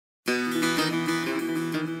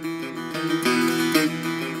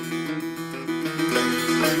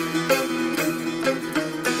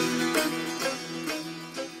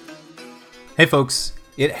Hey folks,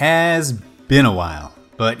 it has been a while,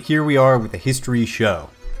 but here we are with a history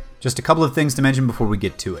show. Just a couple of things to mention before we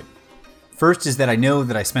get to it. First is that I know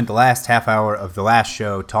that I spent the last half hour of the last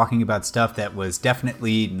show talking about stuff that was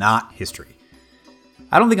definitely not history.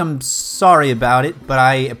 I don't think I'm sorry about it, but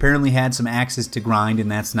I apparently had some axes to grind,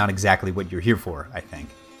 and that's not exactly what you're here for, I think.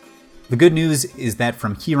 The good news is that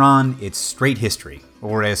from here on, it's straight history,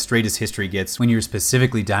 or as straight as history gets when you're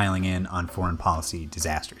specifically dialing in on foreign policy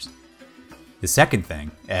disasters. The second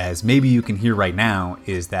thing, as maybe you can hear right now,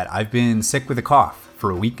 is that I've been sick with a cough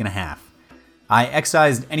for a week and a half. I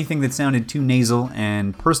excised anything that sounded too nasal,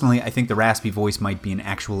 and personally I think the raspy voice might be an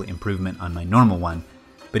actual improvement on my normal one,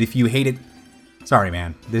 but if you hate it, sorry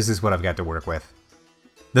man, this is what I've got to work with.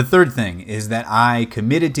 The third thing is that I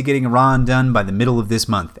committed to getting Iran done by the middle of this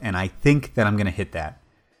month, and I think that I'm going to hit that.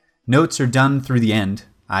 Notes are done through the end.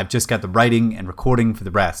 I've just got the writing and recording for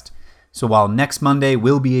the rest. So while next Monday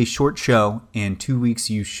will be a short show, in 2 weeks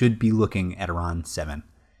you should be looking at Iran 7.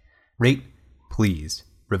 Rate, please.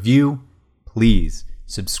 Review, please.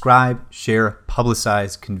 Subscribe, share,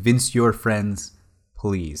 publicize, convince your friends,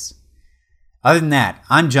 please. Other than that,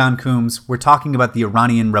 I'm John Coombs. We're talking about the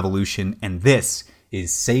Iranian Revolution, and this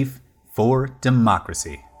is Safe for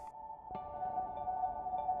Democracy.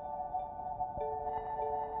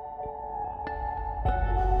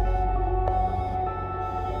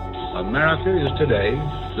 America is today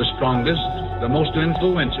the strongest, the most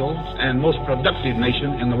influential, and most productive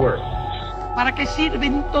nation in the world. ¿Para qué sirve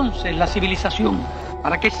entonces la civilización?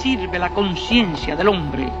 ¿Para qué sirve la conciencia del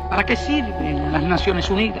hombre? ¿Para qué sirven las Naciones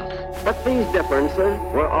Unidas? But these differences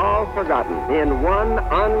were all forgotten in one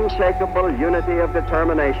unshakable unity of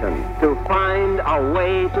determination to find a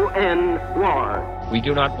way to end war. We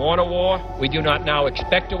do not want a war. We do not now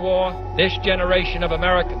expect a war. This generation of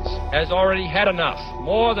Americans has already had enough,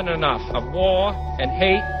 more than enough, of war and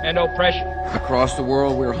hate and oppression. Across the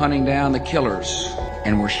world, we're hunting down the killers,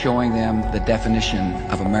 and we're showing them the definition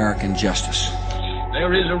of American justice.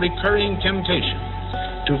 There is a recurring temptation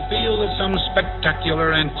to feel that some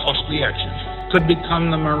spectacular and costly action could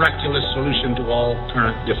become the miraculous solution to all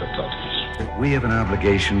current difficulties. We have an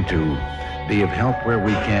obligation to be of help where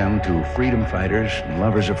we can to freedom fighters and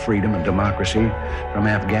lovers of freedom and democracy from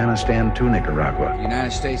Afghanistan to Nicaragua. The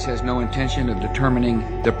United States has no intention of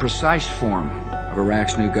determining the precise form of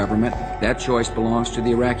Iraq's new government. That choice belongs to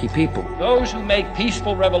the Iraqi people. Those who make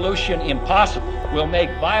peaceful revolution impossible will make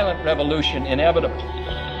violent revolution inevitable.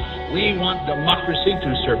 We want democracy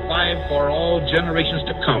to survive for all generations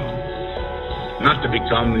to come, not to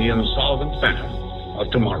become the insolvent phantom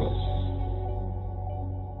of tomorrow.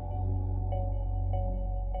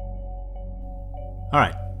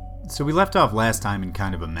 Alright, so we left off last time in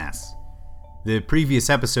kind of a mess. The previous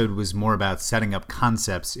episode was more about setting up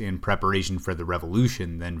concepts in preparation for the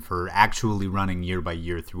revolution than for actually running year by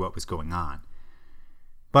year through what was going on.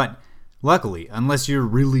 But luckily, unless you're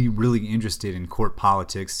really interested in court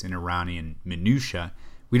politics and Iranian minutiae,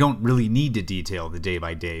 we don't really need to detail the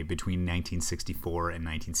day-by-day between 1964 and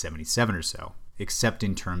 1977 or so, except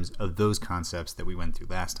in terms of those concepts that we went through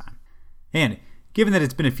last time. And given that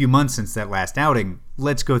it's been a few months since that last outing,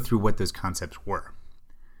 let's go through what those concepts were.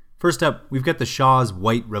 First up, we've got the Shah's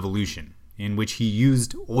White Revolution, in which he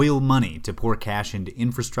used oil money to pour cash into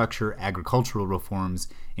infrastructure, agricultural reforms,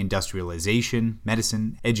 industrialization,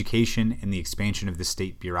 medicine, education, and the expansion of the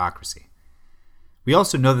state bureaucracy. We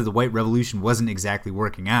also know that the White Revolution wasn't exactly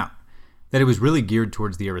working out, that it was really geared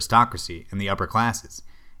towards the aristocracy and the upper classes,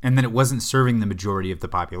 and that it wasn't serving the majority of the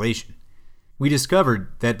population. We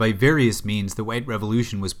discovered that by various means the White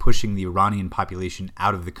Revolution was pushing the Iranian population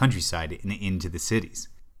out of the countryside and into the cities.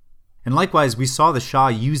 And likewise, we saw the Shah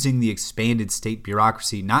using the expanded state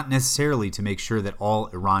bureaucracy not necessarily to make sure that all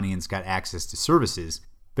Iranians got access to services,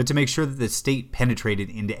 but to make sure that the state penetrated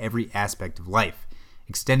into every aspect of life,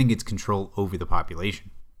 extending its control over the population.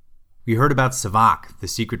 We heard about Savak, the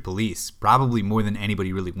secret police, probably more than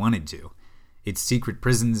anybody really wanted to. Its secret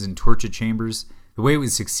prisons and torture chambers, the way it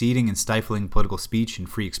was succeeding in stifling political speech and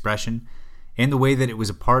free expression, and the way that it was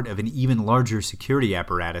a part of an even larger security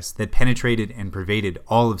apparatus that penetrated and pervaded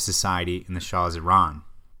all of society in the Shah's Iran.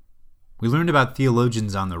 We learned about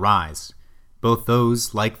theologians on the rise, both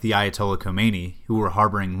those, like the Ayatollah Khomeini, who were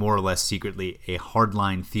harboring more or less secretly a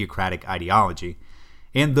hardline theocratic ideology,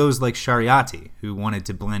 and those like Shariati, who wanted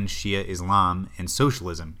to blend Shia Islam and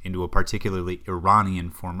socialism into a particularly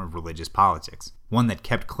Iranian form of religious politics, one that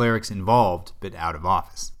kept clerics involved but out of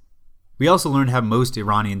office. We also learned how most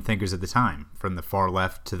Iranian thinkers at the time, from the far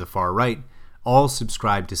left to the far right, all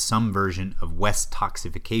subscribed to some version of West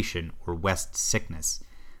toxification or West sickness,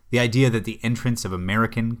 the idea that the entrance of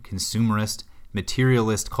American, consumerist,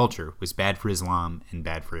 materialist culture was bad for Islam and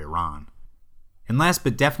bad for Iran. And last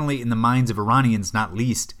but definitely in the minds of Iranians not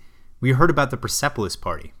least, we heard about the Persepolis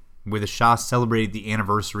Party, where the Shah celebrated the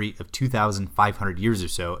anniversary of 2,500 years or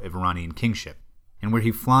so of Iranian kingship, and where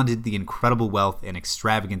he flaunted the incredible wealth and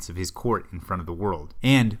extravagance of his court in front of the world,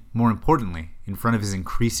 and, more importantly, in front of his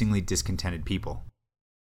increasingly discontented people.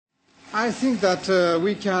 I think that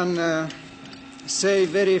we can say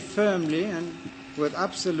very firmly and with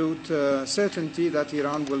absolute certainty that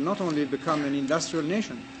Iran will not only become an industrial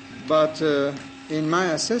nation, but in my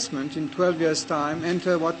assessment, in 12 years' time,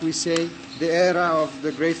 enter what we say the era of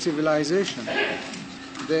the great civilization.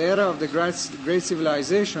 The era of the great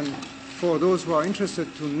civilization, for those who are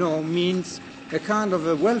interested to know, means a kind of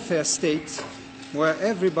a welfare state where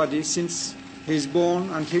everybody, since he's born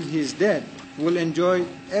until he's dead, will enjoy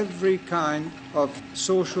every kind of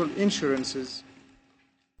social insurances.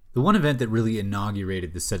 The one event that really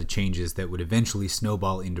inaugurated the set of changes that would eventually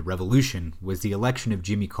snowball into revolution was the election of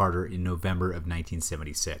Jimmy Carter in November of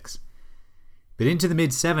 1976. But into the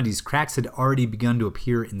mid-70s, cracks had already begun to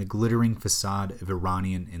appear in the glittering facade of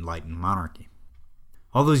Iranian enlightened monarchy.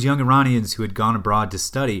 All those young Iranians who had gone abroad to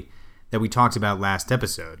study that we talked about last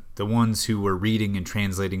episode, the ones who were reading and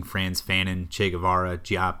translating Frantz Fanon, Che Guevara,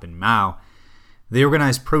 Giap, and Mao, they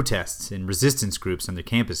organized protests and resistance groups on their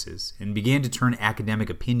campuses and began to turn academic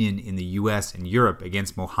opinion in the US and Europe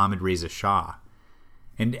against Mohammad Reza Shah.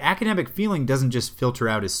 And academic feeling doesn't just filter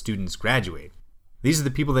out as students graduate. These are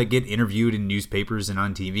the people that get interviewed in newspapers and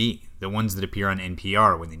on TV, the ones that appear on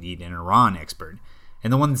NPR when they need an Iran expert,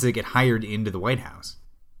 and the ones that get hired into the White House.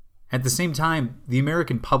 At the same time, the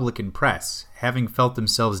American public and press, having felt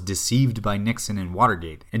themselves deceived by Nixon and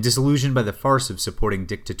Watergate, and disillusioned by the farce of supporting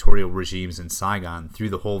dictatorial regimes in Saigon through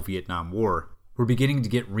the whole Vietnam War, were beginning to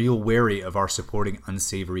get real wary of our supporting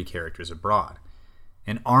unsavory characters abroad.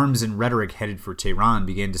 And arms and rhetoric headed for Tehran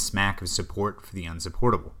began to smack of support for the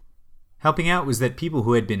unsupportable. Helping out was that people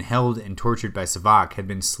who had been held and tortured by Savak had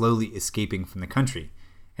been slowly escaping from the country,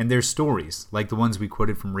 and their stories, like the ones we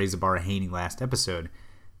quoted from Reza Barahani last episode,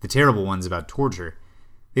 the terrible ones about torture,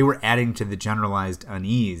 they were adding to the generalized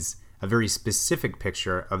unease a very specific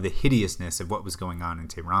picture of the hideousness of what was going on in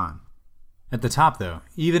Tehran. At the top, though,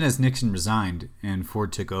 even as Nixon resigned and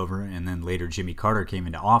Ford took over and then later Jimmy Carter came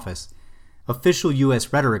into office, official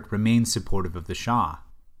U.S. rhetoric remained supportive of the Shah.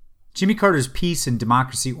 Jimmy Carter's peace and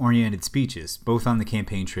democracy-oriented speeches, both on the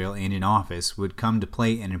campaign trail and in office, would come to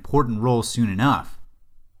play an important role soon enough.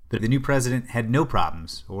 But the new president had no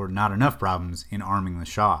problems, or not enough problems, in arming the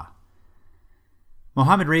Shah.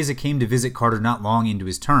 Mohammad Reza came to visit Carter not long into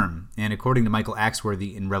his term, and according to Michael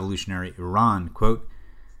Axworthy in Revolutionary Iran, quote,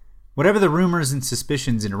 "Whatever the rumors and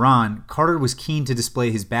suspicions in Iran, Carter was keen to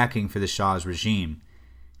display his backing for the Shah's regime.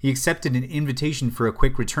 He accepted an invitation for a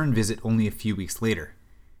quick return visit only a few weeks later.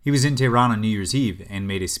 He was in Tehran on New Year's Eve and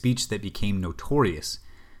made a speech that became notorious,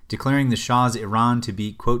 declaring the Shah's Iran to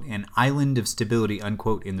be, quote, an island of stability,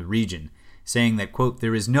 unquote, in the region, saying that, quote,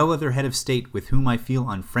 there is no other head of state with whom I feel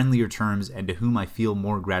on friendlier terms and to whom I feel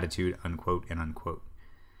more gratitude, unquote, and unquote."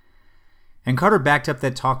 And Carter backed up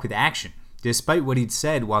that talk with action, despite what he'd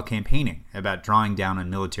said while campaigning about drawing down on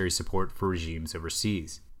military support for regimes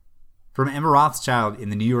overseas. From Emma Rothschild in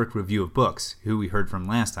the New York Review of Books, who we heard from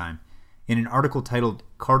last time, in an article titled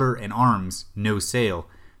Carter and Arms, No Sale,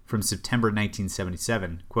 from September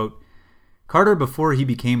 1977, quote, "Carter, before he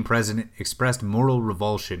became president, expressed moral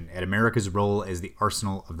revulsion at America's role as the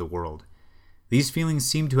arsenal of the world. These feelings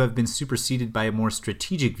seem to have been superseded by a more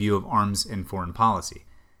strategic view of arms and foreign policy.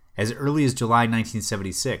 As early as July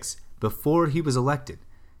 1976, before he was elected,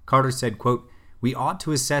 Carter said, quote, we ought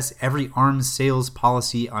to assess every arms sales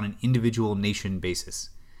policy on an individual nation basis.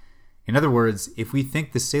 In other words, if we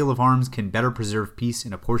think the sale of arms can better preserve peace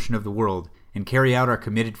in a portion of the world and carry out our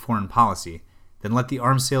committed foreign policy, then let the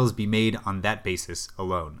arms sales be made on that basis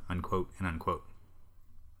alone," unquote and unquote.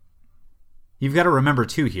 You've got to remember,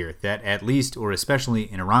 too, here, that at least, or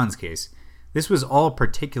especially in Iran's case, this was all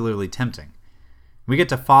particularly tempting. We get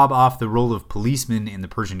to fob off the role of policeman in the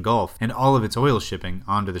Persian Gulf and all of its oil shipping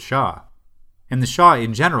onto the Shah. And the Shah,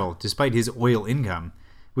 in general, despite his oil income,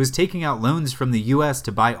 was taking out loans from the U.S.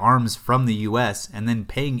 to buy arms from the U.S. and then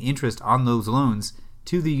paying interest on those loans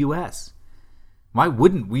to the U.S. Why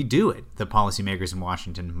wouldn't we do it, the policymakers in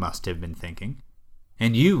Washington must have been thinking.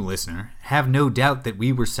 And you, listener, have no doubt that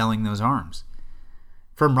we were selling those arms.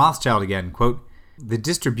 From Rothschild again, quote, "The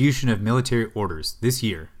distribution of military orders this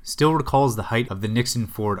year still recalls the height of the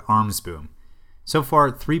Nixon-Ford arms boom. So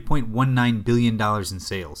far, $3.19 billion in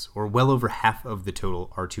sales, or well over half of the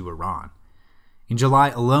total, are to Iran. In July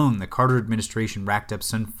alone, the Carter administration racked up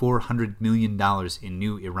some $400 million in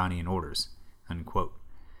new Iranian orders," unquote.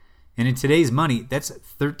 And in today's money, that's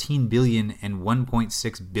 $13 billion and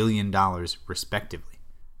 $1.6 billion, respectively.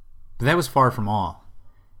 But that was far from all.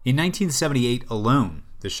 In 1978 alone,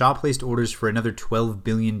 the Shah placed orders for another $12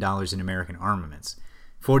 billion in American armaments,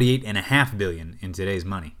 $48.5 billion in today's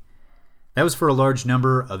money. That was for a large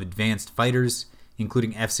number of advanced fighters,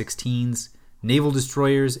 including F-16s, naval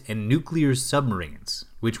destroyers, and nuclear submarines,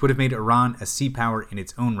 which would have made Iran a sea power in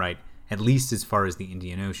its own right, at least as far as the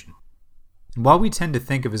Indian Ocean. And while we tend to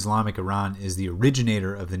think of Islamic Iran as the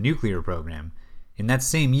originator of the nuclear program, in that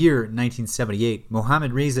same year, 1978,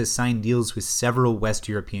 Mohammad Reza signed deals with several West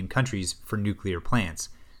European countries for nuclear plants.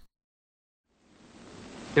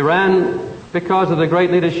 Iran, because of the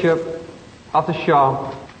great leadership of the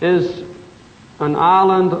Shah, is an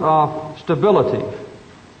island of stability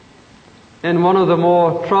in one of the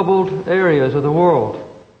more troubled areas of the world.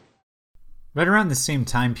 Right around the same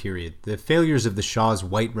time period, the failures of the Shah's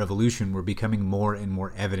White Revolution were becoming more and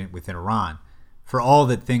more evident within Iran, for all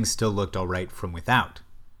that things still looked all right from without.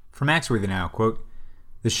 From Axworthy now, quote,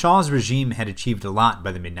 "The Shah's regime had achieved a lot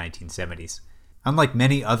by the mid-1970s. Unlike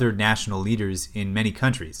many other national leaders in many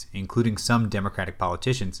countries, including some democratic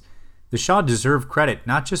politicians, the Shah deserved credit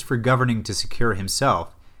not just for governing to secure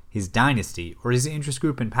himself, his dynasty, or his interest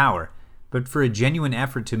group in power, but for a genuine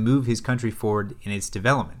effort to move his country forward in its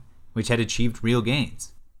development, which had achieved real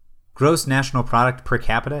gains. Gross national product per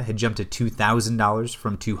capita had jumped to $2,000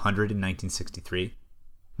 from $200 in 1963.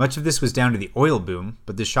 Much of this was down to the oil boom,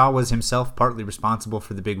 but the Shah was himself partly responsible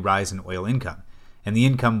for the big rise in oil income, and the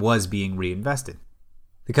income was being reinvested.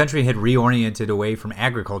 The country had reoriented away from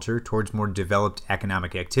agriculture towards more developed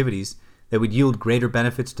economic activities that would yield greater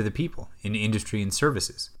benefits to the people in industry and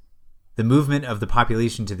services. The movement of the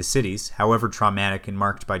population to the cities, however traumatic and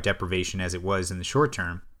marked by deprivation as it was in the short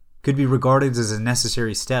term, could be regarded as a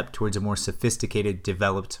necessary step towards a more sophisticated,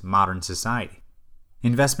 developed, modern society.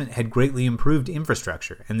 Investment had greatly improved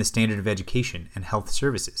infrastructure and the standard of education and health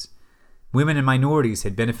services. Women and minorities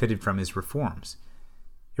had benefited from his reforms.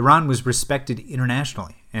 Iran was respected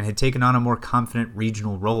internationally and had taken on a more confident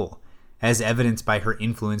regional role, as evidenced by her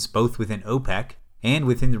influence both within OPEC and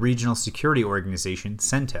within the regional security organization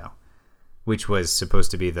CENTO, which was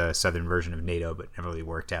supposed to be the southern version of NATO but never really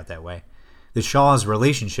worked out that way. The Shah's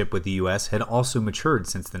relationship with the U.S. had also matured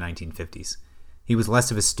since the 1950s. He was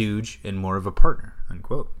less of a stooge and more of a partner,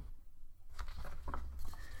 unquote.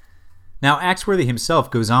 Now, Axworthy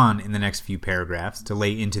himself goes on in the next few paragraphs to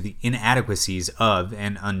lay into the inadequacies of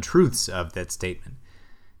and untruths of that statement.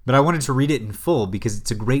 But I wanted to read it in full because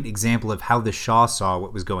it's a great example of how the Shah saw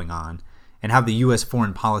what was going on and how the U.S.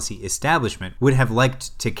 foreign policy establishment would have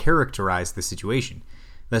liked to characterize the situation,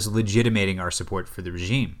 thus legitimating our support for the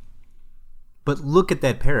regime. But look at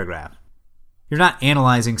that paragraph. You're not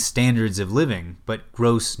analyzing standards of living, but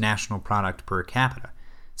gross national product per capita,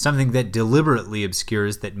 something that deliberately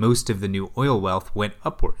obscures that most of the new oil wealth went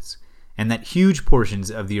upwards, and that huge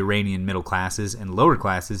portions of the Iranian middle classes and lower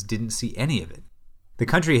classes didn't see any of it. The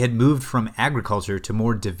country had moved from agriculture to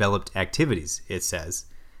more developed activities, it says.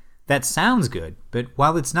 That sounds good, but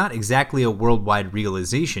while it's not exactly a worldwide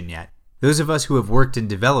realization yet, those of us who have worked in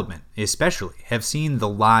development, especially, have seen the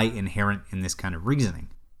lie inherent in this kind of reasoning.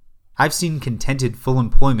 I've seen contented full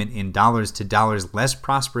employment in dollars-to-dollars less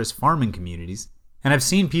prosperous farming communities, and I've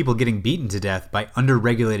seen people getting beaten to death by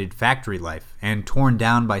under-regulated factory life and torn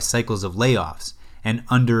down by cycles of layoffs and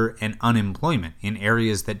under- and unemployment in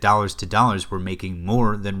areas that dollars-to-dollars were making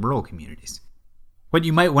more than rural communities. What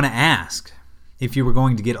you might want to ask, if you were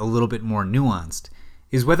going to get a little bit more nuanced,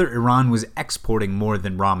 is whether Iran was exporting more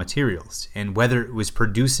than raw materials, and whether it was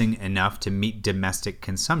producing enough to meet domestic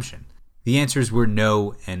consumption. The answers were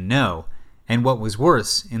no and no, and what was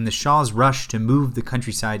worse, in the Shah's rush to move the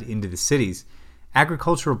countryside into the cities,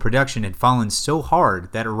 agricultural production had fallen so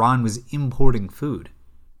hard that Iran was importing food.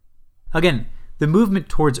 Again, the movement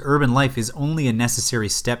towards urban life is only a necessary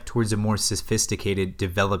step towards a more sophisticated,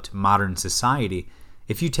 developed, modern society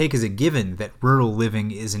if you take as a given that rural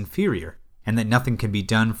living is inferior, and that nothing can be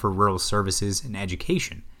done for rural services and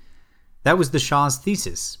education. That was the Shah's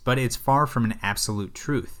thesis, but it's far from an absolute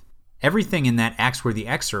truth. Everything in that Axworthy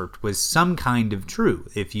excerpt was some kind of true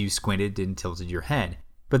if you squinted and tilted your head,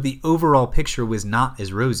 but the overall picture was not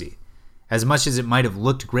as rosy, as much as it might have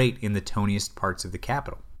looked great in the toniest parts of the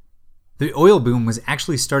capital. The oil boom was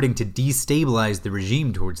actually starting to destabilize the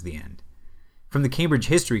regime towards the end. From the Cambridge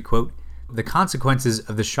History, quote, "The consequences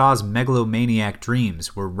of the Shah's megalomaniac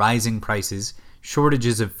dreams were rising prices,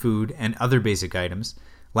 shortages of food and other basic items,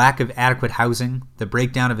 lack of adequate housing, the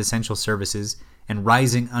breakdown of essential services, and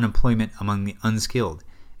rising unemployment among the unskilled,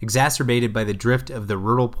 exacerbated by the drift of the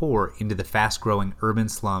rural poor into the fast-growing urban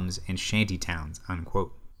slums and shanty towns,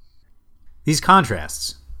 unquote. These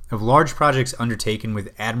contrasts of large projects undertaken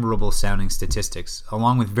with admirable-sounding statistics,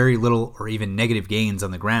 along with very little or even negative gains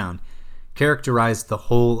on the ground, characterized the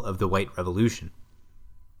whole of the White Revolution.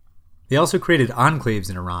 They also created enclaves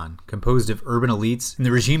in Iran, composed of urban elites and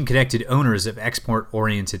the regime-connected owners of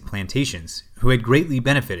export-oriented plantations, who had greatly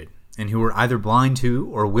benefited, and who were either blind to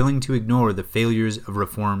or willing to ignore the failures of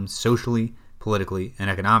reform socially, politically, and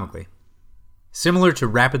economically. Similar to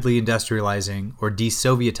rapidly industrializing or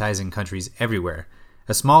de-Sovietizing countries everywhere,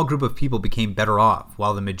 a small group of people became better off,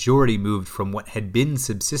 while the majority moved from what had been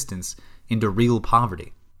subsistence into real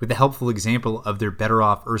poverty, with the helpful example of their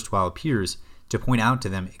better-off erstwhile peers to point out to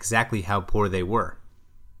them exactly how poor they were.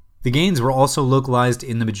 The gains were also localized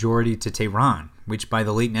in the majority to Tehran, which by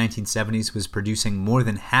the late 1970s was producing more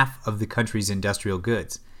than half of the country's industrial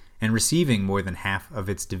goods and receiving more than half of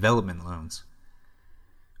its development loans.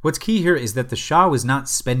 What's key here is that the Shah was not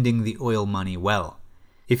spending the oil money well.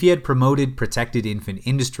 If he had promoted protected infant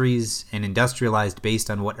industries and industrialized based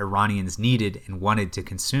on what Iranians needed and wanted to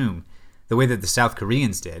consume, the way that the South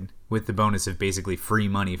Koreans did, with the bonus of basically free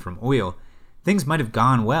money from oil, things might have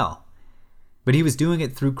gone well. But he was doing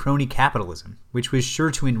it through crony capitalism, which was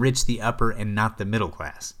sure to enrich the upper and not the middle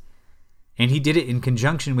class. And he did it in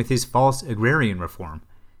conjunction with his false agrarian reform,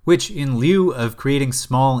 which, in lieu of creating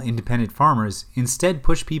small independent farmers, instead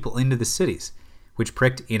pushed people into the cities, which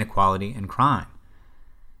pricked inequality and crime.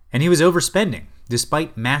 And he was overspending,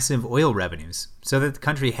 despite massive oil revenues, so that the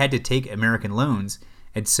country had to take American loans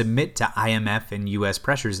and submit to IMF and US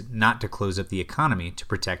pressures not to close up the economy to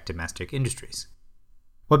protect domestic industries.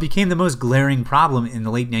 What became the most glaring problem in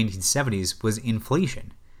the late 1970s was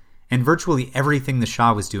inflation, and virtually everything the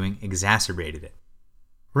Shah was doing exacerbated it.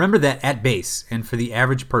 Remember that at base, and for the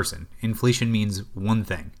average person, inflation means one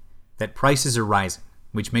thing: that prices are rising,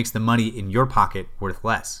 which makes the money in your pocket worth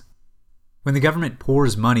less. When the government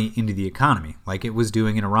pours money into the economy, like it was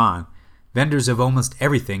doing in Iran, vendors of almost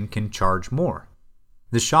everything can charge more.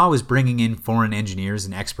 The Shah was bringing in foreign engineers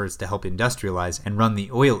and experts to help industrialize and run the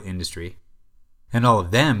oil industry, and all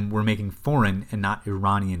of them were making foreign and not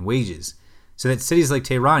Iranian wages, so that cities like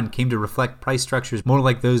Tehran came to reflect price structures more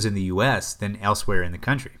like those in the US than elsewhere in the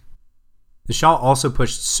country. The Shah also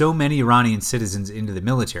pushed so many Iranian citizens into the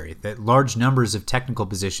military that large numbers of technical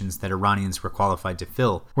positions that Iranians were qualified to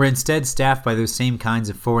fill were instead staffed by those same kinds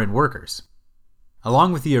of foreign workers.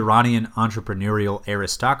 Along with the Iranian entrepreneurial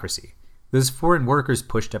aristocracy, those foreign workers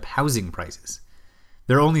pushed up housing prices.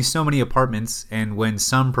 There are only so many apartments, and when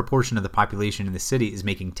some proportion of the population in the city is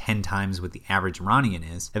making 10 times what the average Iranian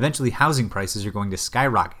is, eventually housing prices are going to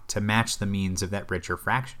skyrocket to match the means of that richer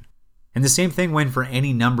fraction. And the same thing went for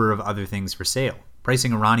any number of other things for sale,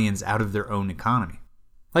 pricing Iranians out of their own economy.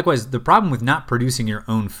 Likewise, the problem with not producing your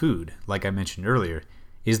own food, like I mentioned earlier,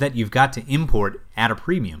 is that you've got to import at a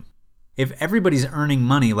premium. If everybody's earning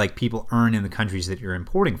money like people earn in the countries that you're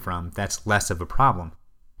importing from, that's less of a problem.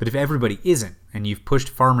 But if everybody isn't, and you've pushed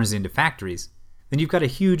farmers into factories, then you've got a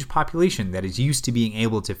huge population that is used to being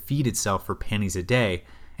able to feed itself for pennies a day,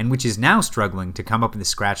 and which is now struggling to come up with the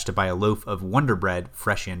scratch to buy a loaf of Wonder Bread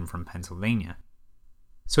fresh in from Pennsylvania.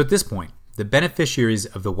 So at this point, the beneficiaries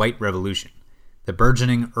of the White Revolution, the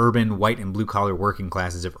burgeoning urban white and blue-collar working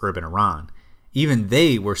classes of urban Iran, even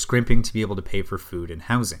they were scrimping to be able to pay for food and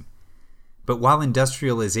housing. But while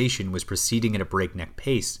industrialization was proceeding at a breakneck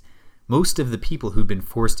pace, most of the people who'd been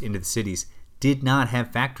forced into the cities did not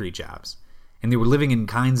have factory jobs, and they were living in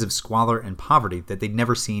kinds of squalor and poverty that they'd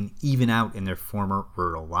never seen even out in their former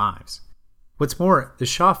rural lives. What's more, the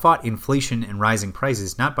Shah fought inflation and rising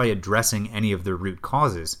prices not by addressing any of their root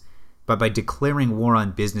causes, but by declaring war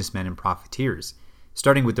on businessmen and profiteers,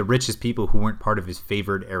 starting with the richest people who weren't part of his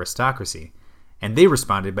favored aristocracy, and they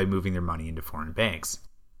responded by moving their money into foreign banks.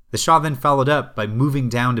 The Shah then followed up by moving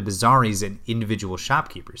down to bazaris and individual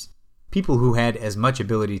shopkeepers, people who had as much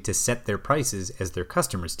ability to set their prices as their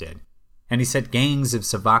customers did. And he set gangs of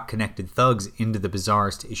Savak-connected thugs into the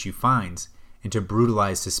bazaars to issue fines and to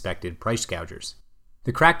brutalize suspected price gougers.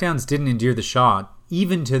 The crackdowns didn't endear the Shah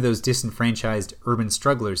even to those disenfranchised urban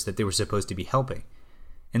strugglers that they were supposed to be helping,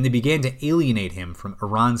 and they began to alienate him from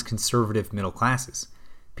Iran's conservative middle classes,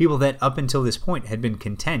 people that up until this point had been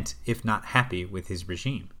content, if not happy, with his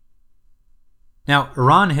regime. Now,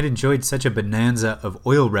 Iran had enjoyed such a bonanza of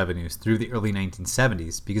oil revenues through the early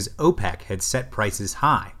 1970s because OPEC had set prices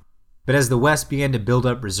high. But as the West began to build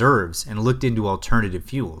up reserves and looked into alternative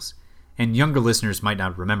fuels, and younger listeners might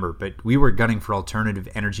not remember, but we were gunning for alternative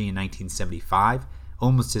energy in 1975,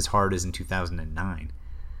 almost as hard as in 2009.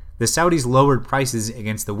 The Saudis lowered prices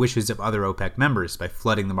against the wishes of other OPEC members by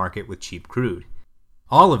flooding the market with cheap crude.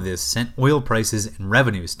 All of this sent oil prices and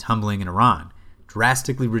revenues tumbling in Iran,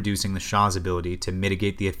 drastically reducing the Shah's ability to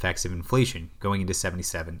mitigate the effects of inflation going into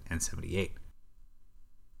 77 and 78.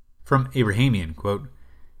 From Abrahamian, quote,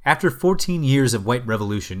 "After 14 years of white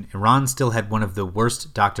revolution, Iran still had one of the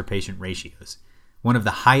worst doctor-patient ratios, one of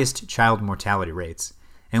the highest child mortality rates,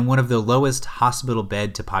 and one of the lowest hospital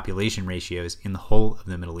bed-to-population ratios in the whole of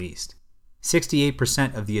the Middle East.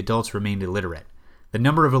 68% of the adults remained illiterate. The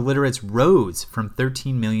number of illiterates rose from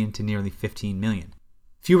 13 million to nearly 15 million.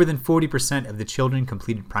 Fewer than 40% of the children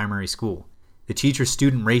completed primary school. The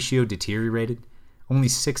teacher-student ratio deteriorated. Only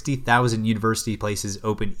 60,000 university places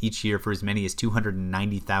opened each year for as many as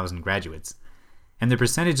 290,000 graduates. And the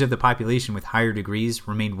percentage of the population with higher degrees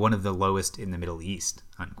remained one of the lowest in the Middle East."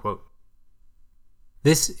 Unquote.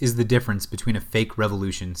 This is the difference between a fake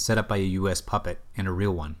revolution set up by a U.S. puppet and a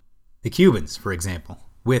real one. The Cubans, for example,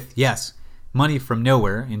 with, yes, money from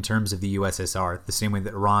nowhere in terms of the USSR, the same way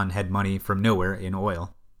that Iran had money from nowhere in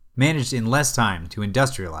oil, managed in less time to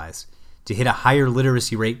industrialize, to hit a higher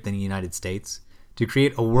literacy rate than the United States, to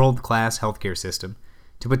create a world-class healthcare system,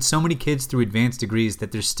 to put so many kids through advanced degrees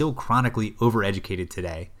that they're still chronically overeducated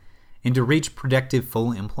today, and to reach productive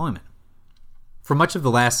full employment. For much of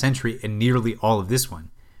the last century and nearly all of this one,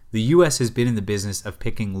 the U.S. has been in the business of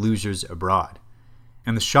picking losers abroad.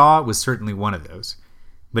 And the Shah was certainly one of those,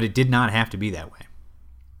 but it did not have to be that way.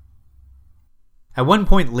 At one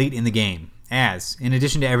point late in the game, as, in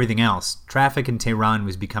addition to everything else, traffic in Tehran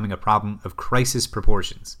was becoming a problem of crisis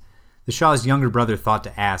proportions, the Shah's younger brother thought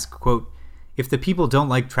to ask, quote, "If the people don't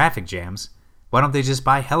like traffic jams, why don't they just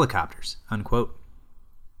buy helicopters?" Unquote.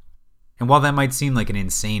 And while that might seem like an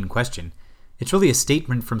insane question, it's really a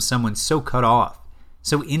statement from someone so cut off,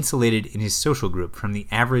 so insulated in his social group from the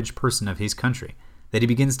average person of his country, that he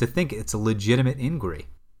begins to think it's a legitimate inquiry.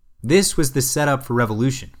 This was the setup for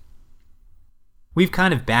revolution. We've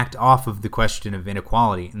kind of backed off of the question of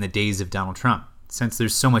inequality in the days of Donald Trump, since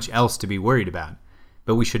there's so much else to be worried about,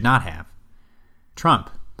 but we should not have.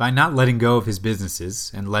 Trump, by not letting go of his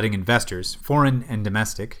businesses and letting investors, foreign and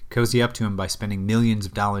domestic, cozy up to him by spending millions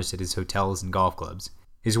of dollars at his hotels and golf clubs,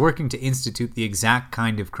 is working to institute the exact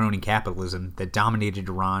kind of crony capitalism that dominated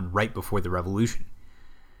Iran right before the revolution.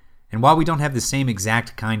 And while we don't have the same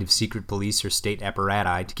exact kind of secret police or state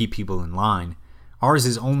apparatus to keep people in line, ours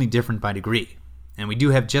is only different by degree, and we do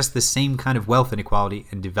have just the same kind of wealth inequality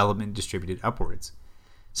and development distributed upwards.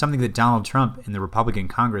 Something that Donald Trump and the Republican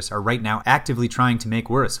Congress are right now actively trying to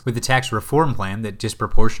make worse with the tax reform plan that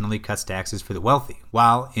disproportionately cuts taxes for the wealthy,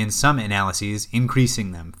 while, in some analyses,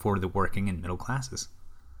 increasing them for the working and middle classes.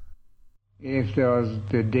 If there was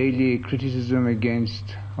the daily criticism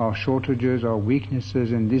against our shortages, our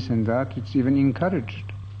weaknesses, and this and that, it's even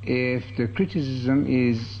encouraged. If the criticism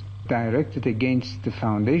is directed against the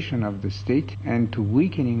foundation of the state and to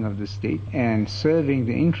weakening of the state and serving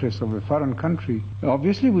the interests of a foreign country,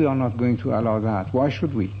 obviously we are not going to allow that. Why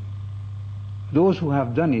should we? Those who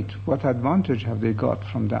have done it, what advantage have they got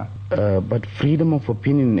from that? But freedom of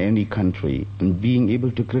opinion in any country and being able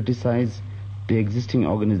to criticize the existing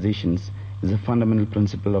organizations is a fundamental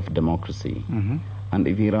principle of democracy. Mm-hmm. And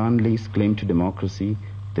if Iran lays claim to democracy,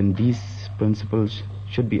 then these principles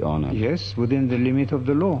should be honored. Yes, within the limit of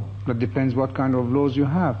the law. But depends what kind of laws you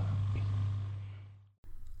have.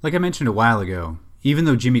 Like I mentioned a while ago, even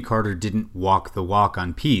though Jimmy Carter didn't walk the walk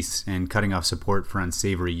on peace and cutting off support for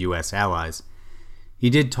unsavory U.S. allies, he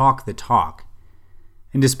did talk the talk.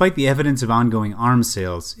 And despite the evidence of ongoing arms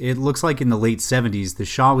sales, it looks like in the late 70s the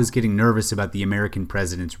Shah was getting nervous about the American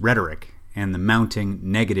president's rhetoric and the mounting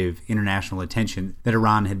negative international attention that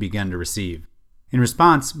Iran had begun to receive. In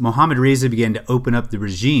response, Mohammad Reza began to open up the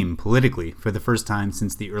regime politically for the first time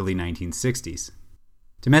since the early 1960s.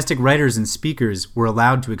 Domestic writers and speakers were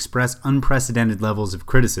allowed to express unprecedented levels of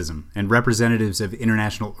criticism, and representatives of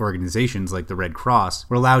international organizations like the Red Cross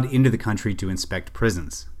were allowed into the country to inspect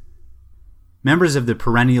prisons. Members of the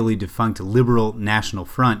perennially defunct Liberal National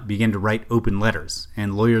Front began to write open letters,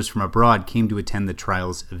 and lawyers from abroad came to attend the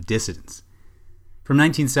trials of dissidents. From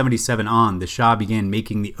 1977 on, the Shah began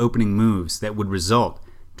making the opening moves that would result,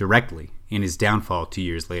 directly, in his downfall 2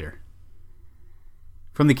 years later.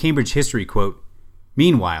 From the Cambridge History quote,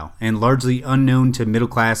 "Meanwhile, and largely unknown to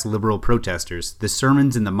middle-class liberal protesters, the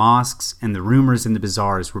sermons in the mosques and the rumors in the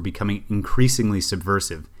bazaars were becoming increasingly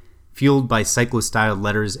subversive, fueled by cyclo-styled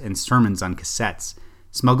letters and sermons on cassettes,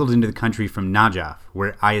 smuggled into the country from Najaf,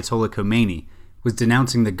 where Ayatollah Khomeini was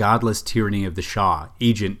denouncing the godless tyranny of the Shah,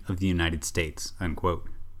 agent of the United States." Unquote.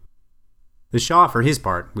 The Shah, for his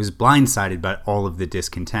part, was blindsided by all of the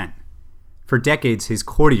discontent. For decades, his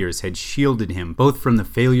courtiers had shielded him both from the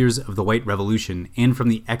failures of the White Revolution and from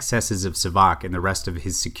the excesses of Savak and the rest of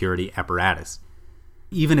his security apparatus.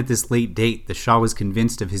 Even at this late date, the Shah was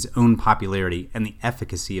convinced of his own popularity and the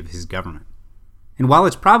efficacy of his government. And while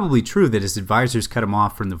it's probably true that his advisors cut him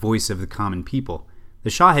off from the voice of the common people, the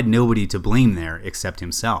Shah had nobody to blame there except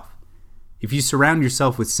himself. If you surround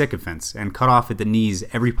yourself with sycophants and cut off at the knees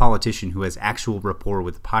every politician who has actual rapport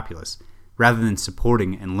with the populace, rather than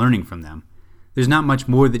supporting and learning from them, there's not much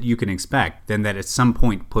more that you can expect than that at some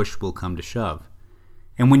point push will come to shove.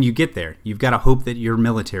 And when you get there, you've got to hope that your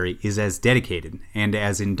military is as dedicated and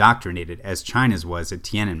as indoctrinated as China's was at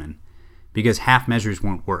Tiananmen, because half measures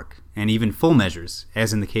won't work, and even full measures,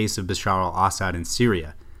 as in the case of Bashar al-Assad in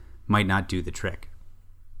Syria, might not do the trick.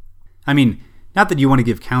 I mean, not that you want to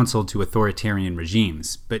give counsel to authoritarian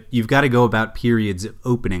regimes, but you've got to go about periods of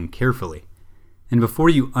opening carefully. And before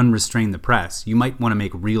you unrestrain the press, you might want to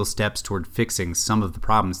make real steps toward fixing some of the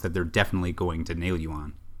problems that they're definitely going to nail you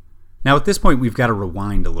on. Now, at this point, we've got to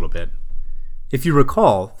rewind a little bit. If you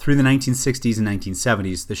recall, through the 1960s and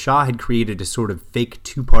 1970s, the Shah had created a sort of fake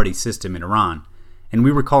two-party system in Iran, and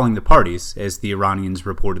we were calling the parties, as the Iranians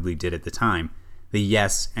reportedly did at the time, the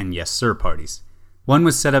yes and yes sir parties. One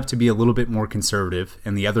was set up to be a little bit more conservative,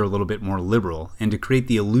 and the other a little bit more liberal, and to create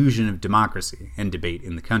the illusion of democracy and debate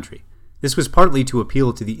in the country. This was partly to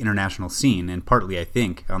appeal to the international scene, and partly, I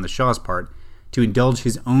think, on the Shah's part, to indulge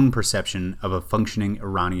his own perception of a functioning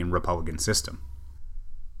Iranian republican system.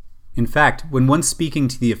 In fact, when once speaking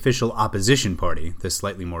to the official opposition party, the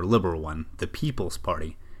slightly more liberal one, the People's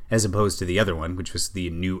Party, as opposed to the other one, which was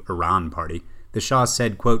the New Iran Party, the Shah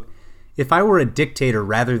said, quote, "If I were a dictator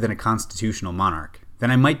rather than a constitutional monarch,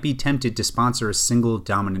 then I might be tempted to sponsor a single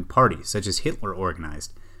dominant party, such as Hitler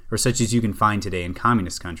organized, or such as you can find today in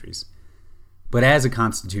communist countries. But as a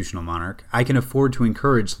constitutional monarch, I can afford to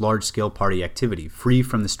encourage large-scale party activity, free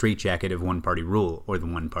from the straitjacket of one-party rule or the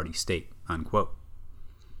one-party state," unquote.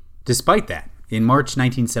 Despite that, in March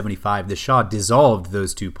 1975, the Shah dissolved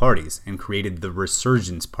those two parties and created the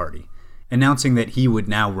Resurgence Party, announcing that he would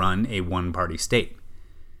now run a one-party state.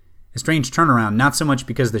 A strange turnaround, not so much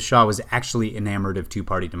because the Shah was actually enamored of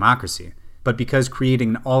two-party democracy, but because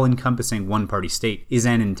creating an all-encompassing one-party state is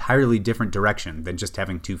an entirely different direction than just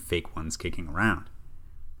having two fake ones kicking around.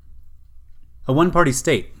 A one-party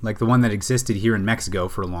state, like the one that existed here in Mexico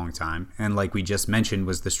for a long time, and like we just mentioned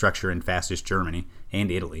was the structure in fascist Germany and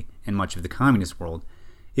Italy and much of the communist world,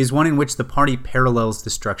 is one in which the party parallels the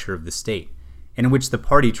structure of the state, and in which the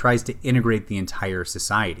party tries to integrate the entire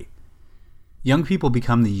society. Young people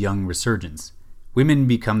become the young resurgence. Women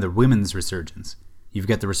become the women's resurgence. You've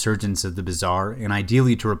got the resurgence of the bazaar, and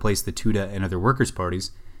ideally to replace the Tudeh and other workers'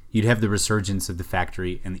 parties, you'd have the resurgence of the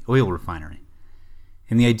factory and the oil refinery.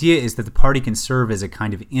 And the idea is that the party can serve as a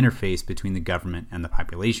kind of interface between the government and the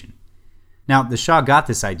population. Now, the Shah got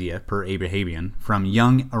this idea, per Abrahabian, from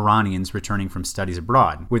young Iranians returning from studies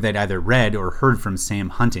abroad, where they'd either read or heard from Sam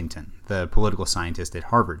Huntington, the political scientist at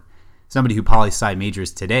Harvard, somebody who poli-sci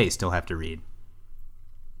majors today still have to read.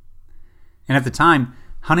 And at the time,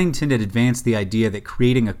 Huntington had advanced the idea that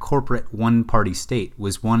creating a corporate one-party state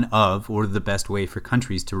was one of, or the best way for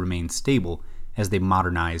countries to remain stable as they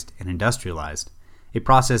modernized and industrialized, a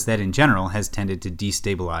process that in general has tended to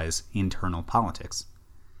destabilize internal politics.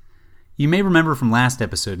 You may remember from last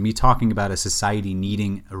episode me talking about a society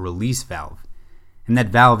needing a release valve, and that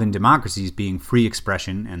valve in democracies being free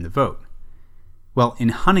expression and the vote. Well, in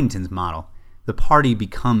Huntington's model, the party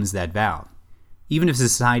becomes that valve. Even if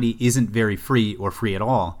society isn't very free or free at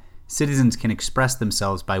all, citizens can express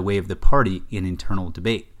themselves by way of the party in internal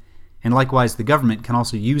debate, and likewise the government can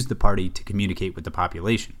also use the party to communicate with the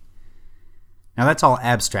population. Now that's all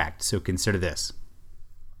abstract, so consider this.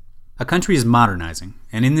 A country is modernizing,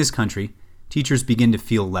 and in this country, teachers begin to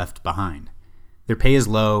feel left behind. Their pay is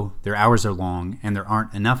low, their hours are long, and there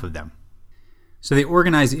aren't enough of them. So they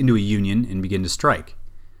organize into a union and begin to strike.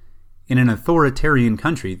 In an authoritarian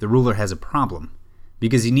country, the ruler has a problem,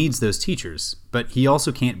 because he needs those teachers, but he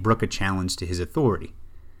also can't brook a challenge to his authority.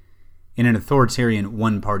 In an authoritarian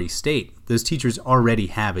one-party state, those teachers already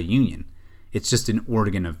have a union. It's just an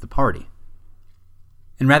organ of the party.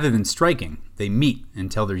 And rather than striking, they meet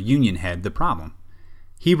and tell their union head the problem.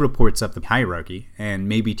 He reports up the hierarchy, and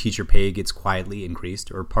maybe teacher pay gets quietly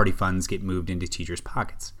increased, or party funds get moved into teachers'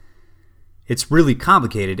 pockets. It's really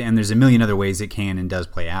complicated, and there's a million other ways it can and does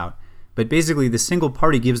play out. But basically, the single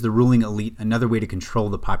party gives the ruling elite another way to control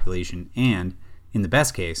the population and, in the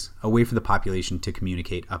best case, a way for the population to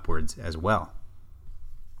communicate upwards as well.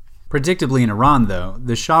 Predictably in Iran, though,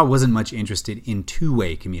 the Shah wasn't much interested in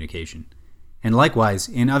two-way communication. And likewise,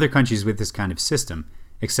 in other countries with this kind of system,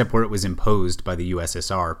 except where it was imposed by the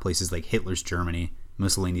USSR, places like Hitler's Germany,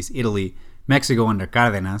 Mussolini's Italy, Mexico under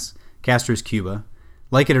Cárdenas, Castro's Cuba.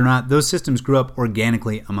 Like it or not, those systems grew up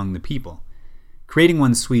organically among the people. Creating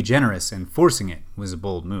one sui generis and forcing it was a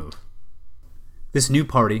bold move. This new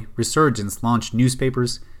party, Resurgence, launched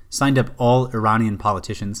newspapers, signed up all Iranian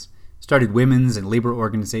politicians, started women's and labor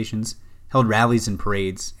organizations, held rallies and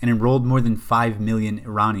parades, and enrolled more than 5 million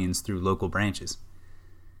Iranians through local branches.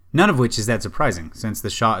 None of which is that surprising, since the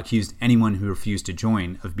Shah accused anyone who refused to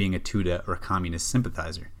join of being a Tudeh or a communist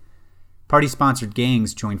sympathizer. Party-sponsored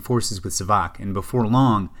gangs joined forces with Savak, and before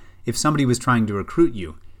long, if somebody was trying to recruit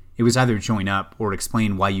you, it was either join up or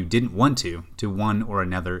explain why you didn't want to one or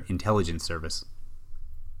another intelligence service.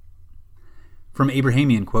 From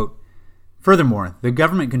Abrahamian, quote, "Furthermore, the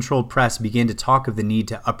government-controlled press began to talk of the need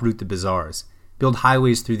to uproot the bazaars, build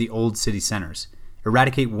highways through the old city centers,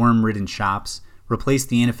 eradicate worm-ridden shops, replace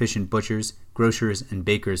the inefficient butchers, grocers, and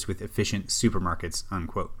bakers with efficient supermarkets,"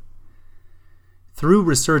 unquote. Through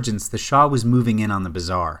Resurgence, the Shah was moving in on the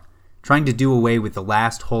bazaar, trying to do away with the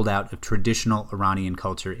last holdout of traditional Iranian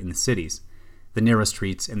culture in the cities, the narrow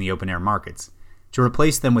streets and the open-air markets, to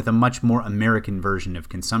replace them with a much more American version of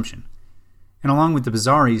consumption. And along with the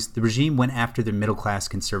Bazaris, the regime went after their middle-class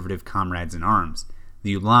conservative comrades in arms,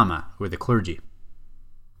 the ulama, or the clergy.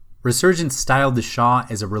 Resurgence styled the Shah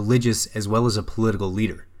as a religious as well as a political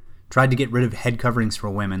leader, tried to get rid of head coverings for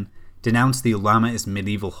women, denounced the ulama as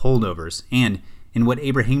medieval holdovers, and, in what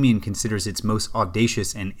Abrahamian considers its most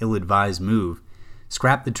audacious and ill-advised move,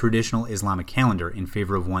 scrapped the traditional Islamic calendar in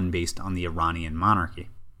favor of one based on the Iranian monarchy.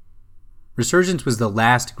 Resurgence was the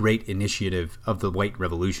last great initiative of the White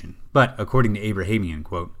Revolution, but, according to Abrahamian,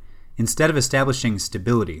 quote, "Instead of establishing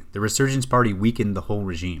stability, the Resurgence Party weakened the whole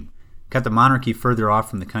regime, cut the monarchy further off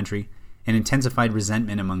from the country, and intensified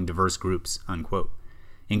resentment among diverse groups," unquote,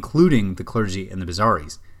 including the clergy and the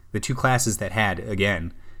Bazaris, the two classes that had,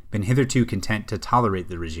 again, been hitherto content to tolerate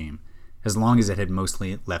the regime, as long as it had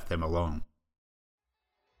mostly left them alone.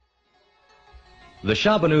 The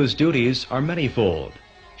Shahbanu's duties are manifold.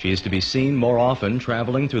 She is to be seen more often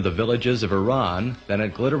traveling through the villages of Iran than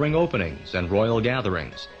at glittering openings and royal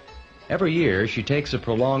gatherings. Every year she takes a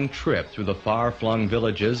prolonged trip through the far-flung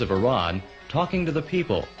villages of Iran, talking to the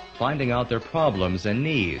people, finding out their problems and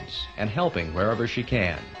needs, and helping wherever she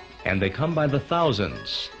can. And they come by the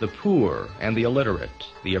thousands, the poor and the illiterate,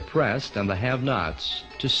 the oppressed and the have-nots,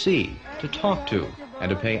 to see, to talk to, and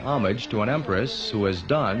to pay homage to an empress who has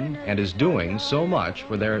done and is doing so much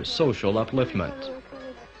for their social upliftment.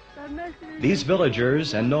 These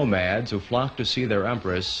villagers and nomads who flock to see their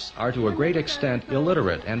empress are to a great extent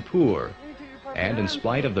illiterate and poor, and in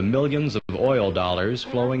spite of the millions of oil dollars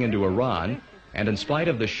flowing into Iran, and in spite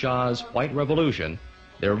of the Shah's White Revolution,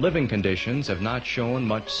 their living conditions have not shown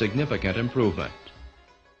much significant improvement.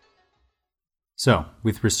 So,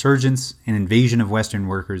 with resurgence, an invasion of Western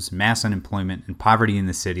workers, mass unemployment, and poverty in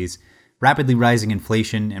the cities, rapidly rising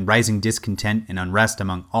inflation, and rising discontent and unrest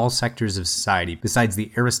among all sectors of society besides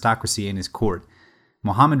the aristocracy in his court,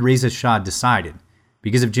 Mohammad Reza Shah decided,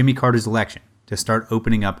 because of Jimmy Carter's election, to start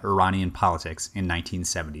opening up Iranian politics in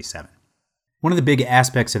 1977. One of the big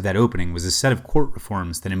aspects of that opening was a set of court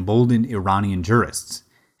reforms that emboldened Iranian jurists,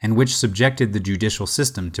 and which subjected the judicial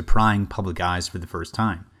system to prying public eyes for the first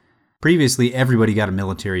time. Previously, everybody got a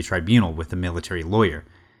military tribunal with a military lawyer.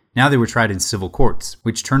 Now they were tried in civil courts,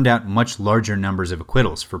 which turned out much larger numbers of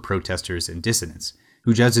acquittals for protesters and dissidents,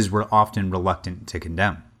 who judges were often reluctant to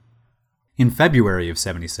condemn. In February of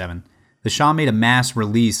 77, the Shah made a mass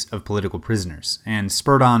release of political prisoners, and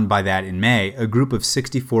spurred on by that in May, a group of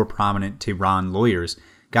 64 prominent Tehran lawyers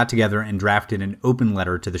got together and drafted an open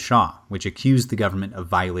letter to the Shah, which accused the government of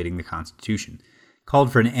violating the Constitution,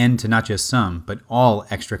 called for an end to not just some, but all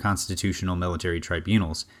extra-constitutional military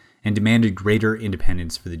tribunals, and demanded greater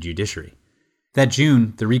independence for the judiciary. That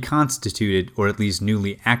June, the reconstituted, or at least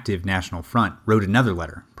newly active National Front wrote another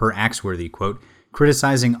letter, per Axworthy, quote,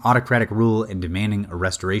 criticizing autocratic rule and demanding a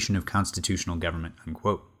restoration of constitutional government,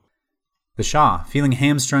 unquote. The Shah, feeling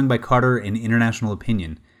hamstrung by Carter and international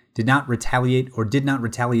opinion, did not retaliate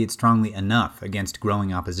strongly enough against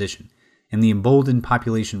growing opposition, and the emboldened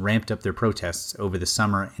population ramped up their protests over the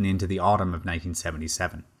summer and into the autumn of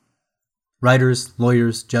 1977. Writers,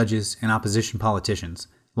 lawyers, judges, and opposition politicians,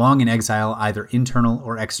 long in exile either internal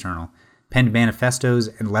or external, penned manifestos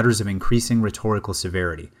and letters of increasing rhetorical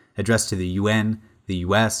severity, addressed to the UN, the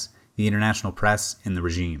US, the international press, and the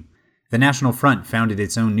regime. The National Front founded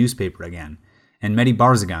its own newspaper again, and Mehdi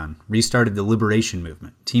Barzagan restarted the liberation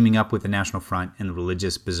movement, teaming up with the National Front and the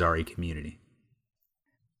religious Bazari community.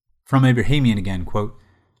 From Abrahamian again, quote,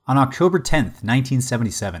 On October 10th,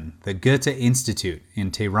 1977, the Goethe Institute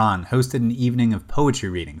in Tehran hosted an evening of poetry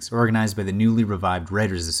readings organized by the newly revived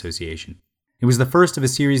Writers Association. It was the first of a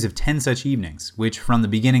series of 10 such evenings, which from the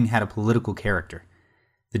beginning had a political character.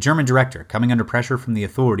 The German director, coming under pressure from the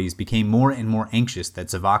authorities, became more and more anxious that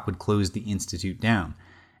Savak would close the institute down,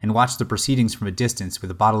 and watched the proceedings from a distance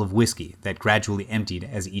with a bottle of whiskey that gradually emptied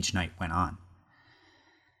as each night went on.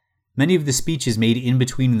 Many of the speeches made in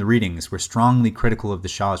between the readings were strongly critical of the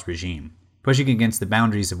Shah's regime, pushing against the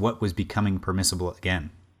boundaries of what was becoming permissible again.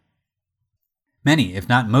 Many, if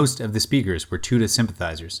not most, of the speakers were Tudeh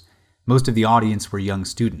sympathizers. Most of the audience were young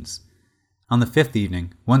students. On the fifth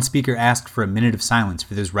evening, one speaker asked for a minute of silence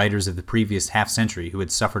for those writers of the previous half-century who had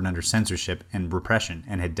suffered under censorship and repression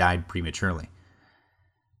and had died prematurely.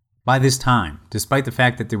 By this time, despite the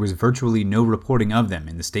fact that there was virtually no reporting of them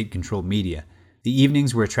in the state-controlled media, the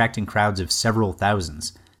evenings were attracting crowds of several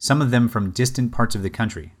thousands, some of them from distant parts of the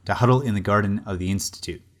country, to huddle in the garden of the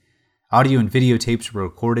Institute. Audio and videotapes were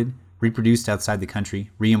recorded, reproduced outside the country,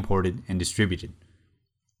 re-imported, and distributed.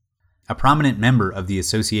 A prominent member of the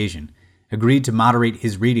association agreed to moderate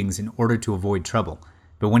his readings in order to avoid trouble,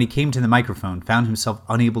 but when he came to the microphone found himself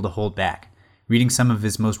unable to hold back, reading some of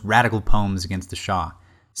his most radical poems against the Shah,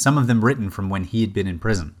 some of them written from when he had been in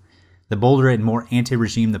prison. The bolder and more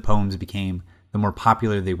anti-regime the poems became, the more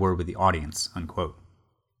popular they were with the audience." Unquote.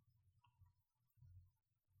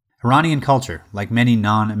 Iranian culture, like many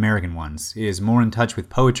non-American ones, is more in touch with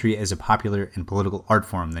poetry as a popular and political art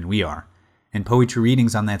form than we are, and poetry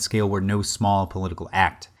readings on that scale were no small political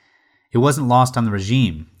act. It wasn't lost on the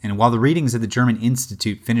regime, and while the readings at the German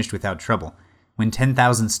Institute finished without trouble, when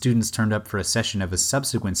 10,000 students turned up for a session of a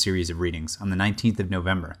subsequent series of readings on the 19th of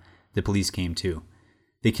November, the police came too.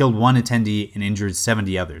 They killed one attendee and injured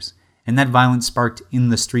 70 others, and that violence sparked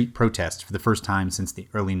in-the-street protest for the first time since the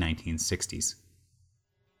early 1960s.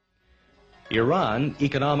 Iran,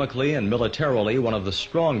 economically and militarily one of the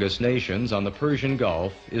strongest nations on the Persian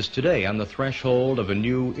Gulf, is today on the threshold of a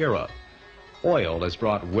new era. Oil has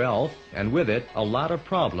brought wealth, and with it, a lot of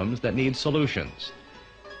problems that need solutions.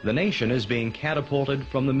 The nation is being catapulted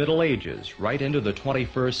from the Middle Ages right into the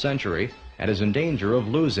 21st century and is in danger of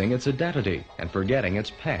losing its identity and forgetting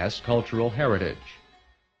its past cultural heritage.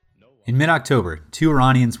 In mid-October, 2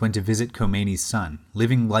 Iranians went to visit Khomeini's son,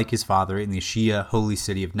 living like his father in the Shia holy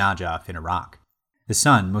city of Najaf in Iraq. The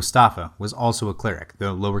son, Mustafa, was also a cleric,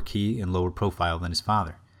 though lower key and lower profile than his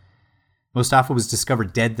father. Mustafa was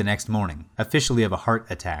discovered dead the next morning, officially of a heart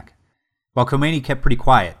attack. While Khomeini kept pretty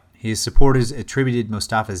quiet, his supporters attributed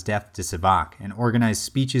Mustafa's death to Savak and organized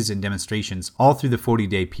speeches and demonstrations all through the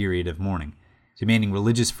 40-day period of mourning, demanding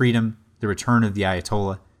religious freedom, the return of the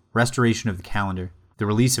Ayatollah, restoration of the calendar, the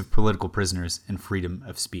release of political prisoners, and freedom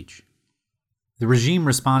of speech. The regime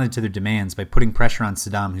responded to their demands by putting pressure on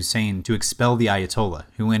Saddam Hussein to expel the Ayatollah,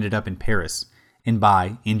 who ended up in Paris, and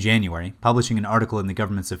by, in January, publishing an article in the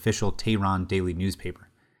government's official Tehran daily newspaper.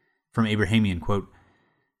 From Abrahamian, quote,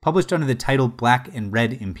 "Published under the title Black and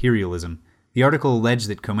Red Imperialism, the article alleged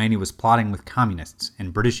that Khomeini was plotting with communists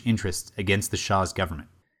and British interests against the Shah's government.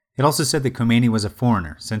 It also said that Khomeini was a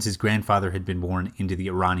foreigner since his grandfather had been born into the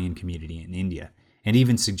Iranian community in India, and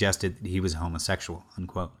even suggested that he was homosexual."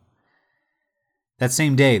 Unquote. That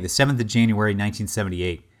same day, the 7th of January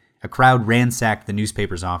 1978, a crowd ransacked the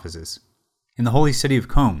newspaper's offices. In the holy city of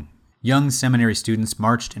Qom, young seminary students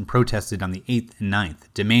marched and protested on the 8th and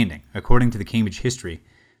 9th, demanding, according to the Cambridge History,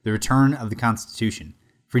 the return of the Constitution,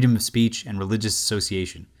 freedom of speech and religious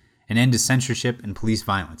association, an end to censorship and police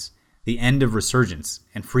violence, the end of resurgence,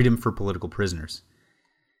 and freedom for political prisoners.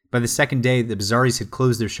 By the second day, the Bazaris had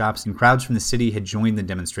closed their shops and crowds from the city had joined the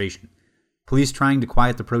demonstration. Police trying to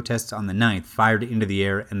quiet the protests on the 9th fired into the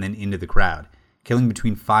air and then into the crowd, killing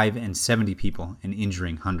between 5 and 70 people and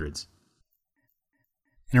injuring hundreds.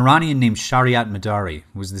 An Iranian named Shariat Madari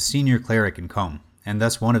was the senior cleric in Qom, and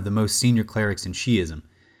thus one of the most senior clerics in Shi'ism,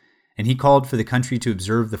 and he called for the country to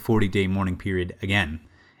observe the 40-day mourning period again,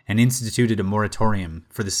 and instituted a moratorium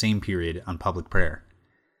for the same period on public prayer.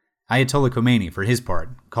 Ayatollah Khomeini, for his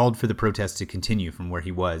part, called for the protests to continue from where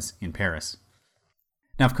he was in Paris.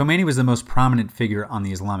 Now, if Khomeini was the most prominent figure on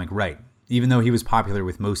the Islamic right, even though he was popular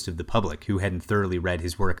with most of the public who hadn't thoroughly read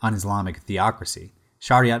his work on Islamic theocracy,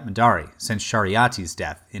 Shariat Madari, since Shariati's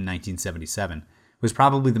death in 1977, was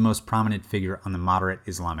probably the most prominent figure on the moderate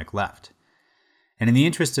Islamic left. And in the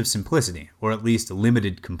interest of simplicity, or at least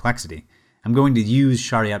limited complexity, I'm going to use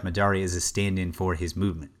Shariat Madari as a stand-in for his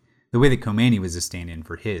movement, the way that Khomeini was a stand-in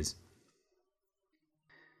for his.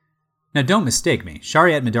 Now don't mistake me,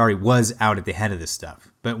 Shariat Madari was out at the head of this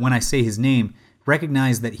stuff, but when I say his name,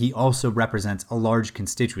 recognized that he also represents a large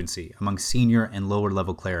constituency among senior and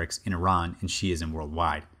lower-level clerics in Iran and Shiism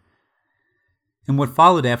worldwide. And what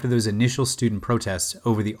followed after those initial student protests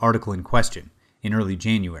over the article in question in early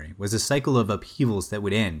January was a cycle of upheavals that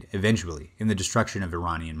would end, eventually, in the destruction of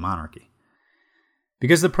Iranian monarchy.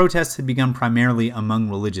 Because the protests had begun primarily among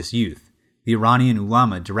religious youth, the Iranian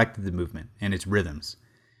ulama directed the movement and its rhythms.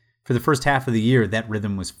 For the first half of the year, that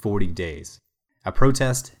rhythm was 40 days. A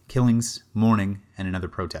protest, killings, mourning, and another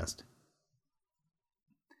protest.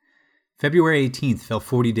 February 18th fell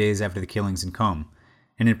 40 days after the killings in Qom,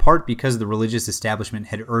 and in part because the religious establishment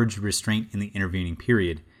had urged restraint in the intervening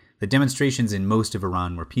period, the demonstrations in most of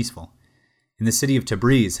Iran were peaceful. In the city of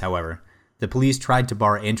Tabriz, however, the police tried to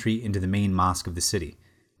bar entry into the main mosque of the city,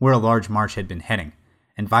 where a large march had been heading,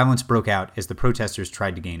 and violence broke out as the protesters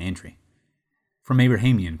tried to gain entry. From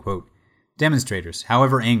Abrahamian, quote, "Demonstrators,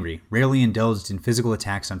 however angry, rarely indulged in physical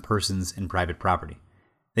attacks on persons and private property.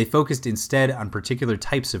 They focused instead on particular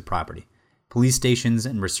types of property, police stations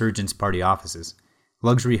and resurgence party offices,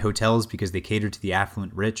 luxury hotels because they catered to the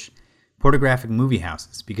affluent rich, pornographic movie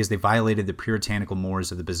houses because they violated the puritanical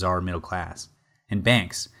mores of the bizarre middle class, and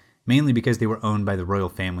banks, mainly because they were owned by the royal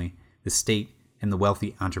family, the state, and the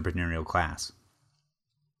wealthy entrepreneurial class.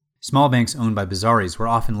 Small banks owned by Bazaris were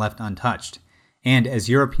often left untouched, and as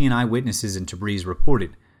European eyewitnesses in Tabriz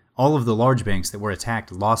reported, all of the large banks that were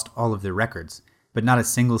attacked lost all of their records, but not a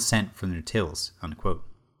single cent from their tills," unquote.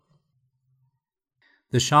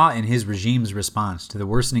 The Shah and his regime's response to the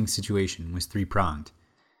worsening situation was three-pronged.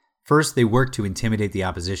 First, they worked to intimidate the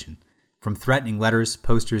opposition, from threatening letters,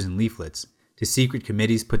 posters, and leaflets, to secret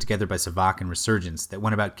committees put together by Savak and Resurgence that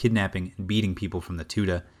went about kidnapping and beating people from the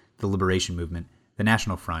Tuda, the Liberation Movement, the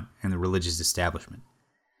National Front, and the religious establishment.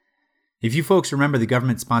 If you folks remember the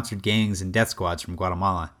government-sponsored gangs and death squads from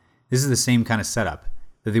Guatemala, this is the same kind of setup,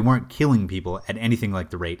 though they weren't killing people at anything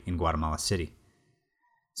like the rate in Guatemala City.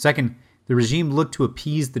 Second, the regime looked to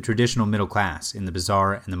appease the traditional middle class in the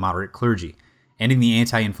bazaar and the moderate clergy, ending the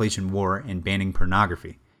anti-inflation war and banning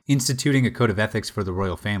pornography, instituting a code of ethics for the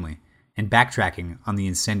royal family, and backtracking on the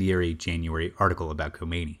incendiary January article about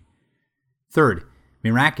Khomeini. Third,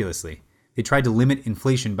 miraculously, they tried to limit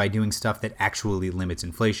inflation by doing stuff that actually limits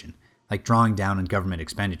inflation, like drawing down on government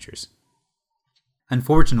expenditures.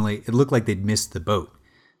 Unfortunately, it looked like they'd missed the boat.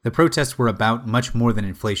 The protests were about much more than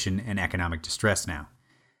inflation and economic distress now.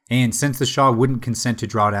 And since the Shah wouldn't consent to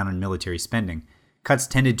draw down on military spending, cuts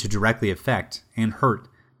tended to directly affect and hurt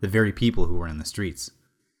the very people who were in the streets.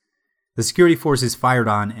 The security forces fired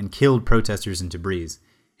on and killed protesters in Tabriz,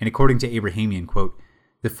 and according to Abrahamian, quote,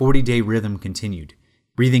 "The 40-day rhythm continued,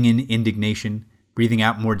 breathing in indignation, breathing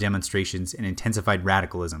out more demonstrations and intensified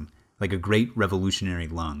radicalism, like a great revolutionary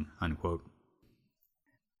lung," unquote.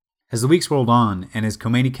 As the weeks rolled on, and as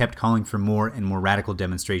Khomeini kept calling for more and more radical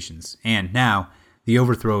demonstrations, and now, the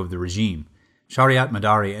overthrow of the regime, Shariat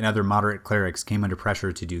Madari and other moderate clerics came under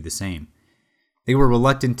pressure to do the same. They were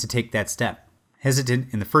reluctant to take that step,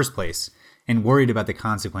 hesitant in the first place, and worried about the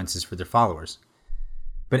consequences for their followers.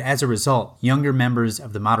 But as a result, younger members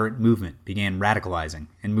of the moderate movement began radicalizing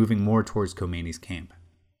and moving more towards Khomeini's camp.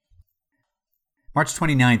 March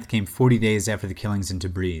 29th came 40 days after the killings in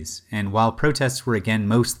Tabriz, and while protests were again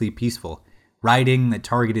mostly peaceful, rioting that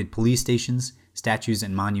targeted police stations, statues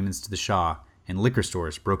and monuments to the Shah, and liquor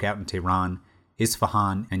stores broke out in Tehran,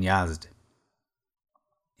 Isfahan, and Yazd.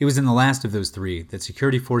 It was in the last of those three that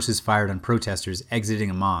security forces fired on protesters exiting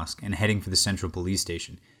a mosque and heading for the central police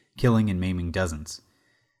station, killing and maiming dozens.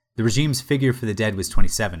 The regime's figure for the dead was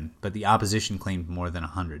 27, but the opposition claimed more than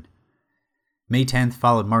 100. May 10th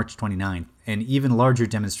followed March 29th, and even larger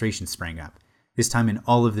demonstrations sprang up, this time in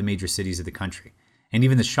all of the major cities of the country, and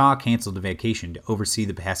even the Shah canceled a vacation to oversee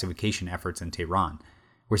the pacification efforts in Tehran,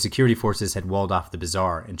 where security forces had walled off the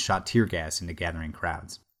bazaar and shot tear gas into gathering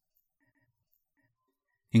crowds.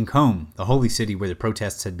 In Qom, the holy city where the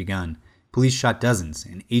protests had begun, police shot dozens,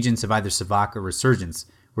 and agents of either Savak or Resurgence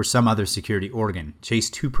or some other security organ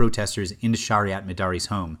chased two protesters into Shariat Madari's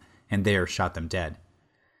home and there shot them dead.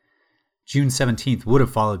 June 17th would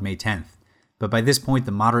have followed May 10th, but by this point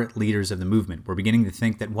the moderate leaders of the movement were beginning to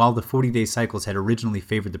think that while the 40-day cycles had originally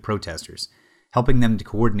favored the protesters, helping them to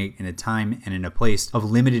coordinate in a time and in a place of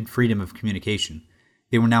limited freedom of communication,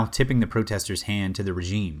 they were now tipping the protesters' hand to the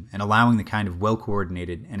regime and allowing the kind of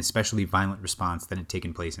well-coordinated and especially violent response that had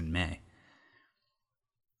taken place in May.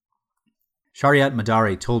 Shariat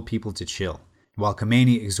Madari told people to chill, while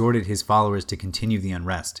Khomeini exhorted his followers to continue the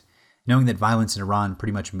unrest, knowing that violence in Iran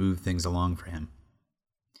pretty much moved things along for him.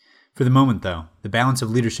 For the moment, though, the balance of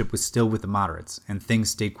leadership was still with the moderates, and things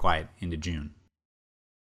stayed quiet into June.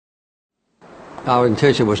 Our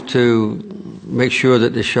intention was to make sure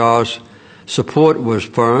that the Shah's support was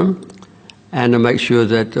firm and to make sure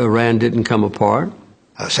that Iran didn't come apart.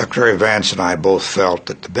 Secretary Vance and I both felt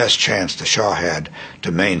that the best chance the Shah had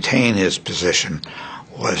to maintain his position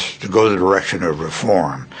was to go the direction of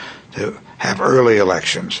reform, to have early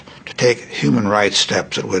elections, to take human rights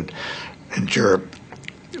steps that would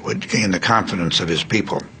gain the confidence of his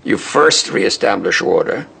people. You first reestablish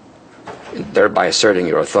order, thereby asserting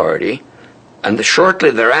your authority, and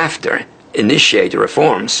shortly thereafter initiate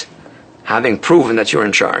reforms, having proven that you're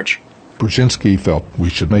in charge. Brzezinski felt we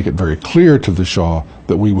should make it very clear to the Shah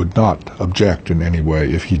that we would not object in any way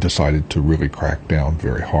if he decided to really crack down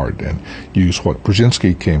very hard and use what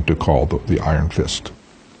Brzezinski came to call the iron fist.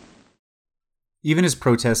 Even as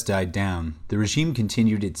protests died down, the regime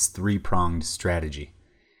continued its three-pronged strategy.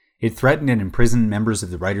 It threatened and imprisoned members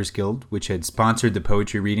of the Writers' Guild, which had sponsored the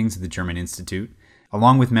poetry readings of the German Institute,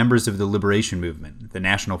 along with members of the Liberation Movement, the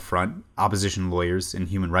National Front, opposition lawyers, and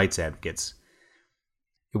human rights advocates.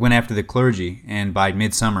 It went after the clergy, and by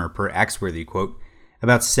midsummer, per Axworthy, quote,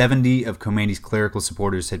 about 70 of Khomeini's clerical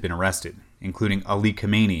supporters had been arrested, including Ali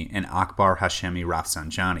Khamenei and Akbar Hashemi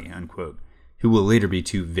Rafsanjani, unquote, who will later be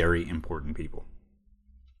two very important people.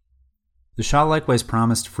 The Shah likewise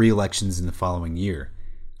promised free elections in the following year,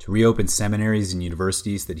 to reopen seminaries and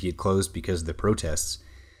universities that he had closed because of the protests,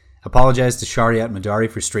 apologized to Shariat Madari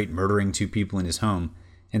for straight murdering two people in his home,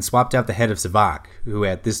 and swapped out the head of Savak, who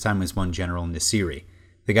at this time was one General Nasiri,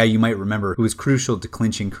 the guy you might remember who was crucial to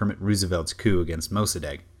clinching Kermit Roosevelt's coup against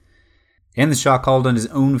Mossadegh. And the Shah called on his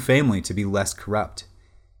own family to be less corrupt.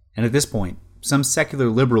 And at this point, some secular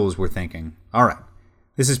liberals were thinking, all right,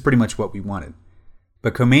 this is pretty much what we wanted.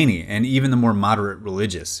 But Khomeini, and even the more moderate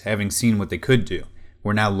religious, having seen what they could do,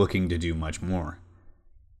 were now looking to do much more.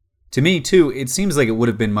 To me, too, it seems like it would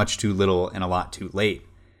have been much too little and a lot too late,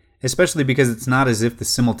 especially because it's not as if the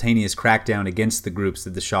simultaneous crackdown against the groups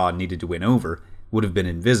that the Shah needed to win over would have been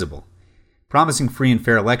invisible. Promising free and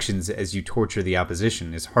fair elections as you torture the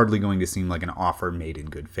opposition is hardly going to seem like an offer made in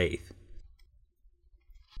good faith.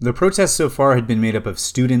 The protests so far had been made up of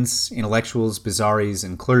students, intellectuals, bazaris,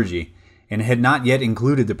 and clergy, and had not yet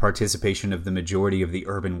included the participation of the majority of the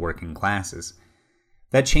urban working classes.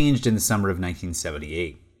 That changed in the summer of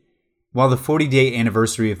 1978. While the 40-day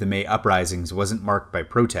anniversary of the May uprisings wasn't marked by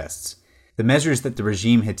protests, the measures that the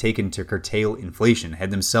regime had taken to curtail inflation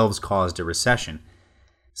had themselves caused a recession.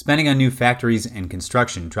 Spending on new factories and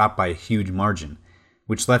construction dropped by a huge margin,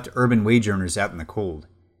 which left urban wage earners out in the cold.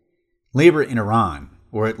 Labor in Iran,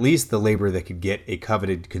 or at least the labor that could get a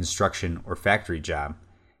coveted construction or factory job,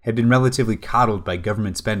 had been relatively coddled by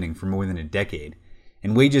government spending for more than a decade,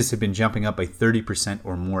 and wages had been jumping up by 30%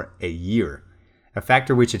 or more a year, a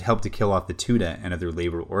factor which had helped to kill off the Tudeh and other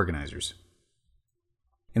labor organizers.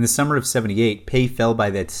 In the summer of '78, pay fell by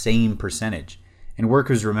that same percentage, and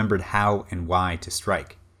workers remembered how and why to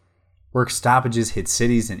strike. Work stoppages hit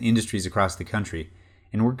cities and industries across the country,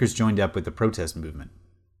 and workers joined up with the protest movement.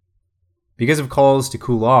 Because of calls to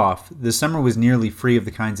cool off, the summer was nearly free of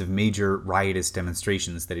the kinds of major riotous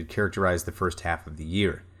demonstrations that had characterized the first half of the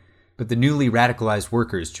year. But the newly radicalized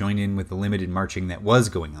workers joined in with the limited marching that was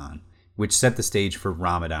going on, which set the stage for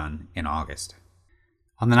Ramadan in August.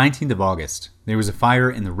 On the 19th of August, there was a fire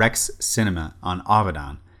in the Rex Cinema on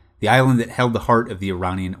Abadan, the island that held the heart of the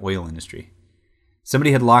Iranian oil industry.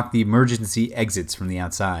 Somebody had locked the emergency exits from the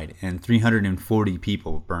outside, and 340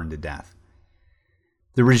 people burned to death.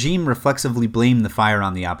 The regime reflexively blamed the fire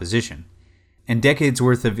on the opposition, and decades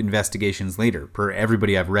worth of investigations later, per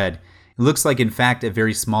everybody I've read, it looks like in fact a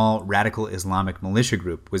very small radical Islamic militia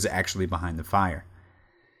group was actually behind the fire.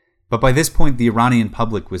 But by this point, the Iranian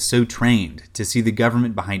public was so trained to see the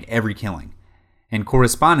government behind every killing, and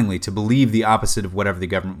correspondingly to believe the opposite of whatever the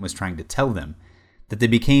government was trying to tell them, that they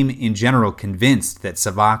became in general convinced that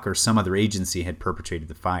Savak or some other agency had perpetrated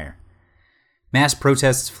the fire. Mass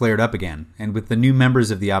protests flared up again, and with the new members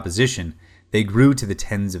of the opposition, they grew to the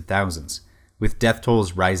tens of thousands, with death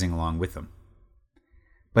tolls rising along with them.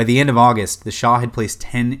 By the end of August, the Shah had placed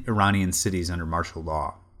 10 Iranian cities under martial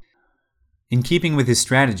law. In keeping with his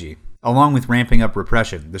strategy, along with ramping up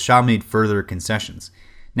repression, the Shah made further concessions,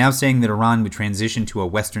 now saying that Iran would transition to a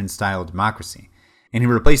Western-style democracy, and he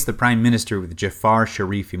replaced the prime minister with Jafar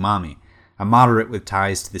Sharif Imami, a moderate with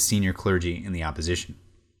ties to the senior clergy in the opposition.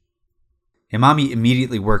 Imami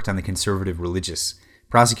immediately worked on the conservative religious,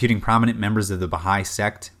 prosecuting prominent members of the Baha'i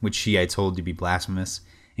sect, which Shiites hold to be blasphemous,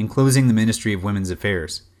 and closing the Ministry of Women's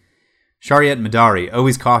Affairs. Shariat Madari,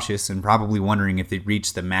 always cautious and probably wondering if they'd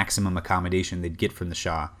reach the maximum accommodation they'd get from the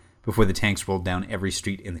Shah before the tanks rolled down every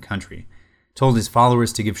street in the country, told his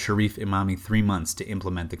followers to give Sharif Imami 3 months to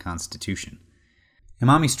implement the constitution.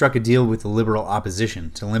 Imami struck a deal with the liberal opposition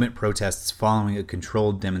to limit protests following a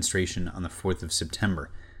controlled demonstration on the 4th of September,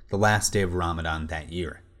 the last day of Ramadan that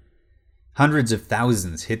year. Hundreds of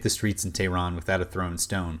thousands hit the streets in Tehran without a thrown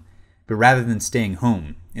stone, but rather than staying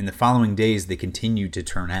home, in the following days they continued to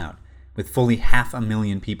turn out, with fully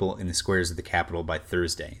 500,000 people in the squares of the capital by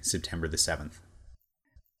Thursday, September the 7th.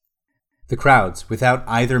 The crowds, without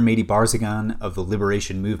either Mehdi Barzani of the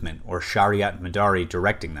Liberation Movement or Shariat Madari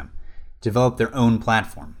directing them, developed their own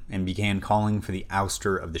platform and began calling for the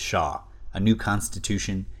ouster of the Shah, a new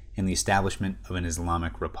constitution, and the establishment of an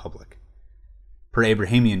Islamic republic. Per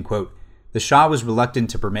Abrahamian, quote, "The Shah was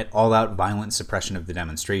reluctant to permit all-out violent suppression of the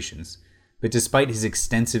demonstrations, but despite his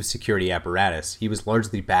extensive security apparatus, he was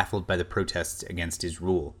largely baffled by the protests against his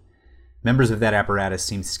rule. Members of that apparatus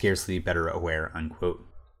seemed scarcely better aware," unquote.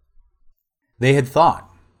 They had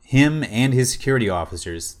thought, him and his security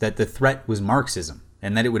officers, that the threat was Marxism,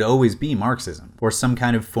 and that it would always be Marxism, or some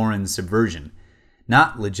kind of foreign subversion,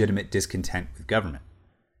 not legitimate discontent with government.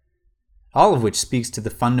 All of which speaks to the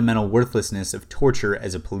fundamental worthlessness of torture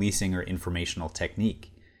as a policing or informational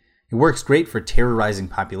technique. It works great for terrorizing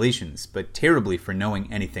populations, but terribly for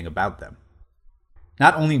knowing anything about them.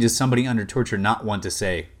 Not only does somebody under torture not want to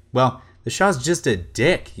say, well, the Shah's just a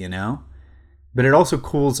dick, you know? But it also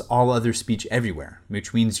cools all other speech everywhere,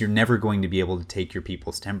 which means you're never going to be able to take your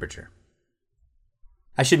people's temperature.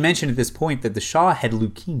 I should mention at this point that the Shah had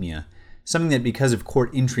leukemia, something that because of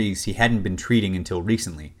court intrigues he hadn't been treating until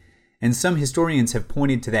recently, and some historians have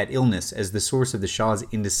pointed to that illness as the source of the Shah's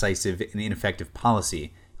indecisive and ineffective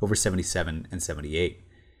policy over 77 and 78.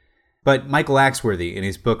 But Michael Axworthy, in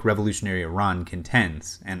his book Revolutionary Iran,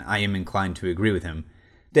 contends, and I am inclined to agree with him,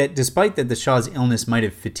 that despite that the Shah's illness might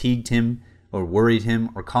have fatigued him, or worried him,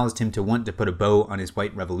 or caused him to want to put a bow on his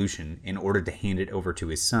white revolution in order to hand it over to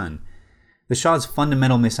his son, the Shah's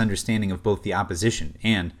fundamental misunderstanding of both the opposition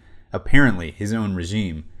and, apparently, his own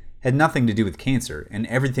regime had nothing to do with cancer and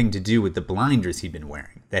everything to do with the blinders he'd been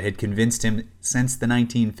wearing that had convinced him since the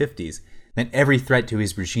 1950s that every threat to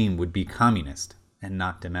his regime would be communist and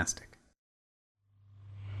not domestic.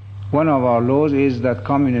 One of our laws is that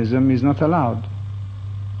communism is not allowed.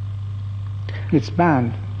 It's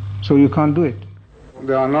banned, so you can't do it.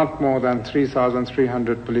 There are not more than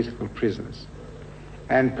 3,300 political prisoners.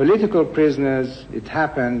 And political prisoners, it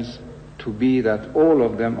happens to be that all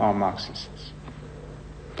of them are Marxists.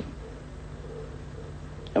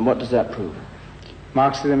 And what does that prove?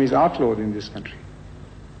 Marxism is outlawed in this country.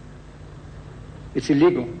 It's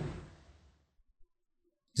illegal.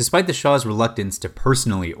 Despite the Shah's reluctance to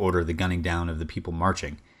personally order the gunning down of the people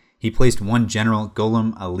marching, he placed one General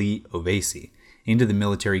Gholam Ali Ovaisi into the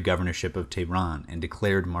military governorship of Tehran and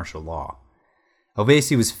declared martial law.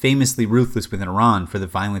 Ovaisi was famously ruthless within Iran for the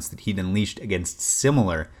violence that he'd unleashed against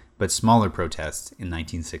similar but smaller protests in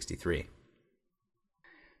 1963.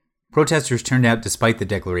 Protesters turned out despite the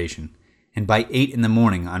declaration, and by 8 in the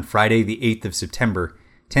morning on Friday the 8th of September,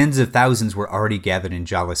 tens of thousands were already gathered in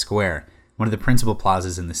Jala Square, one of the principal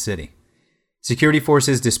plazas in the city. Security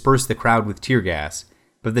forces dispersed the crowd with tear gas,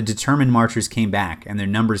 but the determined marchers came back and their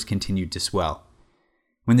numbers continued to swell.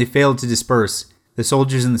 When they failed to disperse, the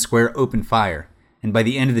soldiers in the square opened fire, and by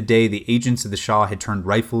the end of the day the agents of the Shah had turned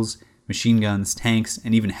rifles, machine guns, tanks,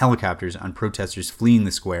 and even helicopters on protesters fleeing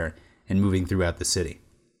the square and moving throughout the city.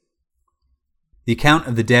 The account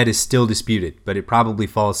of the dead is still disputed, but it probably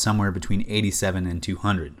falls somewhere between 87 and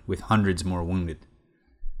 200, with hundreds more wounded.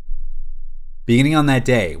 Beginning on that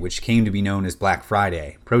day, which came to be known as Black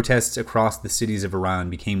Friday, protests across the cities of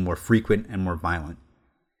Iran became more frequent and more violent.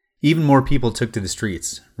 Even more people took to the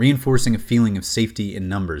streets, reinforcing a feeling of safety in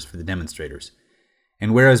numbers for the demonstrators.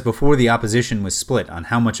 And whereas before the opposition was split on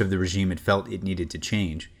how much of the regime it felt it needed to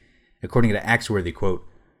change, according to Axworthy, quote,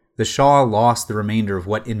 "The Shah lost the remainder of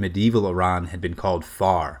what in medieval Iran had been called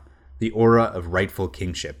far, the aura of rightful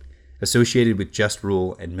kingship, associated with just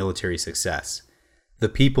rule and military success. The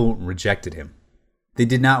people rejected him. They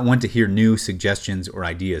did not want to hear new suggestions or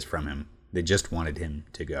ideas from him. They just wanted him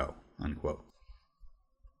to go," unquote.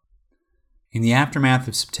 In the aftermath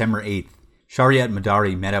of September 8th, Shariat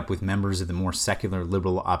Madari met up with members of the more secular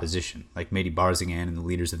liberal opposition, like Mehdi Barzani and the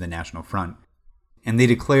leaders of the National Front, and they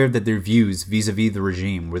declared that their views vis-a-vis the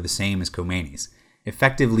regime were the same as Khomeini's,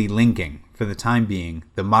 effectively linking, for the time being,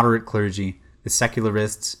 the moderate clergy, the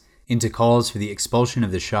secularists, into calls for the expulsion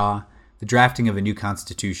of the Shah, the drafting of a new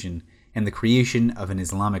constitution, and the creation of an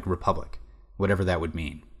Islamic republic, whatever that would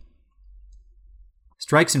mean.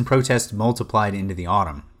 Strikes and protests multiplied into the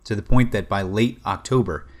autumn, to the point that by late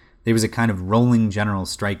October, there was a kind of rolling general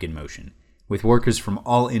strike in motion, with workers from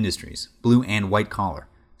all industries, blue and white collar,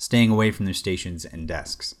 staying away from their stations and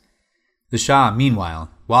desks. The Shah, meanwhile,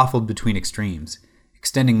 waffled between extremes,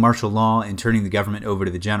 extending martial law and turning the government over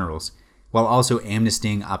to the generals, while also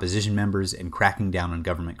amnestying opposition members and cracking down on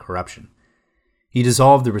government corruption. He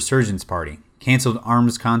dissolved the Resurgence Party, canceled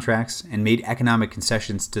arms contracts, and made economic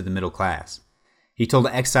concessions to the middle class. He told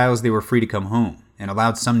exiles they were free to come home, and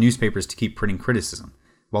allowed some newspapers to keep printing criticism,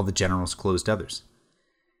 while the generals closed others.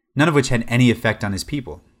 None of which had any effect on his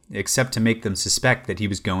people, except to make them suspect that he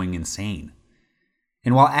was going insane.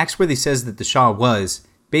 And while Axworthy says that the Shah was,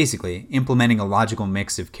 basically, implementing a logical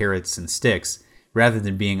mix of carrots and sticks, rather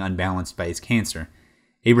than being unbalanced by his cancer,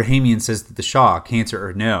 Abrahamian says that the Shah, cancer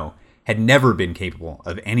or no, had never been capable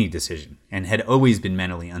of any decision, and had always been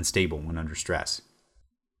mentally unstable when under stress.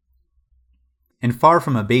 And far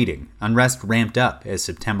from abating, unrest ramped up as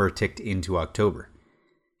September ticked into October.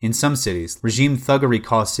 In some cities, regime thuggery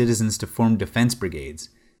caused citizens to form defense brigades,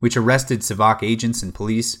 which arrested Savak agents and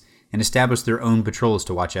police and established their own patrols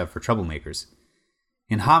to watch out for troublemakers.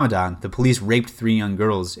 In Hamadan, the police raped 3 young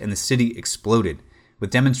girls and the city exploded, with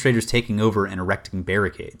demonstrators taking over and erecting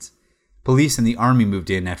barricades. Police and the army moved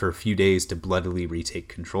in after a few days to bloodily retake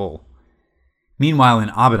control. Meanwhile, in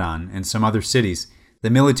Abadan and some other cities, the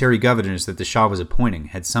military governors that the Shah was appointing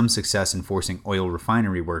had some success in forcing oil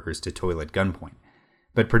refinery workers to toil at gunpoint.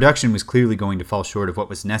 But production was clearly going to fall short of what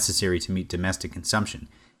was necessary to meet domestic consumption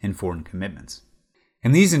and foreign commitments.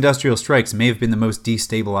 And these industrial strikes may have been the most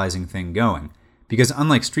destabilizing thing going, because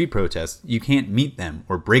unlike street protests, you can't meet them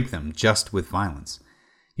or break them just with violence.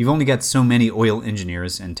 You've only got so many oil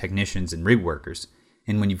engineers and technicians and rig workers,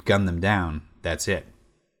 and when you've gunned them down, that's it.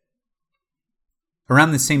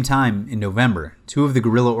 Around the same time, in November, 2 of the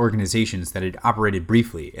guerrilla organizations that had operated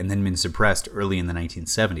briefly and then been suppressed early in the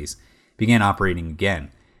 1970s began operating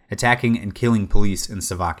again, attacking and killing police and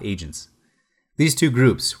Savak agents. These 2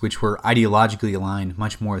 groups, which were ideologically aligned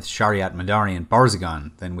much more with Shariat Madari and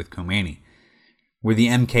Barzangan than with Khomeini, were the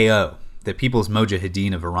MKO, the People's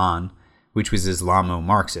Mojahedin of Iran, which was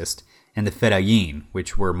Islamo-Marxist, and the Fedayeen,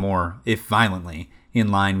 which were more, if violently, in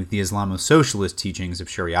line with the Islamo-socialist teachings of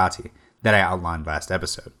Shariati that I outlined last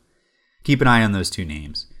episode. Keep an eye on those 2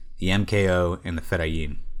 names, the MKO and the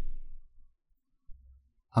Fedayeen.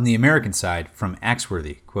 On the American side, from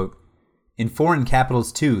Axworthy, quote, "In foreign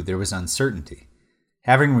capitals, too, there was uncertainty.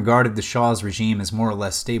 Having regarded the Shah's regime as more or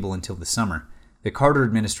less stable until the summer, the Carter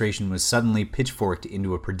administration was suddenly pitchforked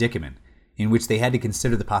into a predicament in which they had to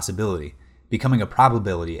consider the possibility, becoming a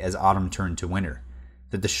probability as autumn turned to winter,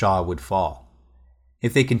 that the Shah would fall.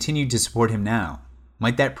 If they continued to support him now,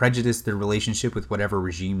 might that prejudice their relationship with whatever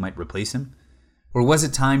regime might replace him? Or was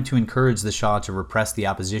it time to encourage the Shah to repress the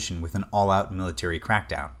opposition with an all-out military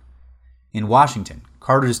crackdown? In Washington,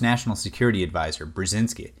 Carter's national security advisor,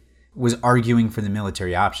 Brzezinski, was arguing for the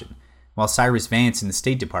military option, while Cyrus Vance in the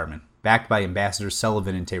State Department, backed by Ambassador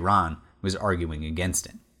Sullivan in Tehran, was arguing against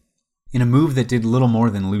it. In a move that did little more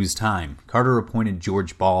than lose time, Carter appointed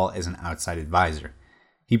George Ball as an outside advisor.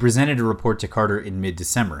 He presented a report to Carter in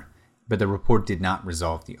mid-December, but the report did not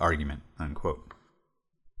resolve the argument, unquote.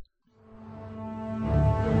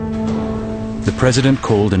 The president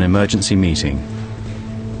called an emergency meeting.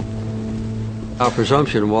 Our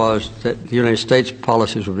presumption was that the United States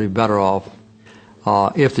policies would be better off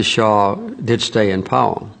if the Shah did stay in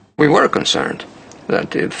power. We were concerned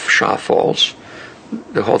that if Shah falls,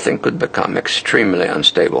 the whole thing could become extremely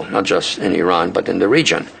unstable, not just in Iran, but in the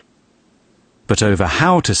region. But over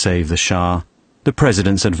how to save the Shah, the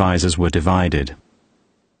president's advisors were divided.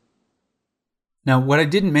 Now, what I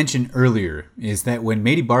didn't mention earlier is that when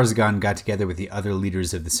Mehdi Barzangan got together with the other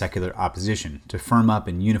leaders of the secular opposition to firm up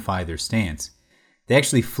and unify their stance, they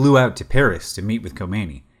actually flew out to Paris to meet with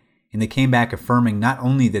Khomeini, and they came back affirming not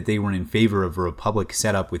only that they were in favor of a republic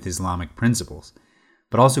set up with Islamic principles,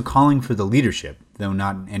 but also calling for the leadership, though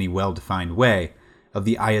not in any well-defined way, of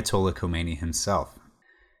the Ayatollah Khomeini himself.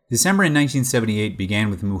 December in 1978 began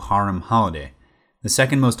with Muharram holiday, the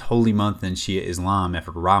second most holy month in Shia Islam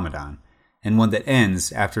after Ramadan, and one that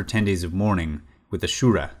ends after 10 days of mourning with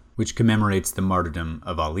Ashura, which commemorates the martyrdom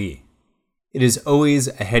of Ali. It is always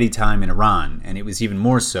a heady time in Iran, and it was even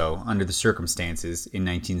more so under the circumstances in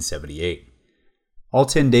 1978. All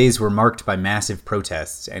 10 days were marked by massive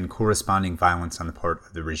protests and corresponding violence on the part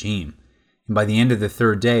of the regime, and by the end of the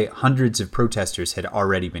 3rd day, hundreds of protesters had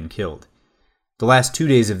already been killed. The last 2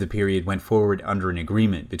 days of the period went forward under an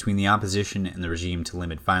agreement between the opposition and the regime to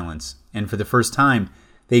limit violence, and for the first time,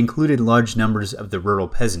 they included large numbers of the rural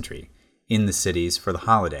peasantry in the cities for the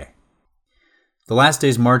holiday. The last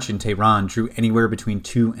day's march in Tehran drew anywhere between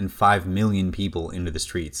 2 and 5 million people into the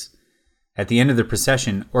streets. At the end of the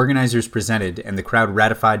procession, organizers presented, and the crowd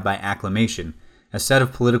ratified by acclamation, a set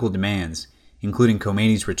of political demands, including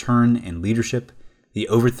Khomeini's return and leadership, the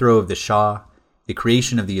overthrow of the Shah, the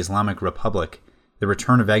creation of the Islamic Republic, the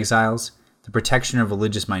return of exiles, the protection of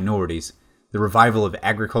religious minorities, the revival of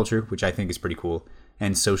agriculture, which I think is pretty cool,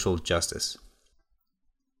 and social justice.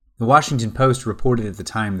 The Washington Post reported at the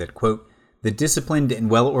time that, quote, the disciplined and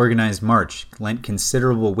well-organized march lent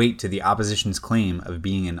considerable weight to the opposition's claim of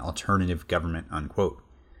being an alternative government, unquote.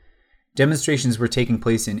 Demonstrations were taking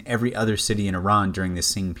place in every other city in Iran during this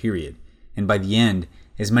same period, and by the end,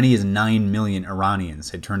 as many as 9 million Iranians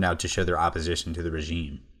had turned out to show their opposition to the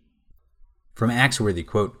regime. From Axworthy,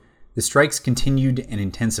 quote, the strikes continued and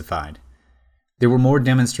intensified. There were more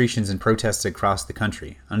demonstrations and protests across the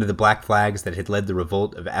country, under the black flags that had led the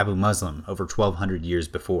revolt of Abu Muslim over 1,200 years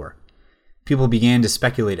before. People began to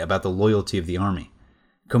speculate about the loyalty of the army.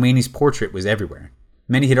 Khomeini's portrait was everywhere.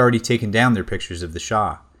 Many had already taken down their pictures of the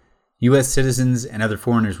Shah. U.S. citizens and other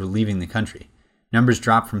foreigners were leaving the country. Numbers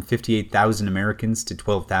dropped from 58,000 Americans to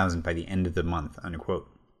 12,000 by the end of the month, unquote.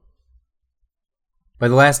 By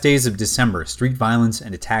the last days of December, street violence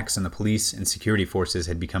and attacks on the police and security forces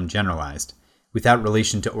had become generalized, without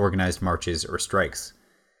relation to organized marches or strikes.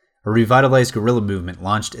 A revitalized guerrilla movement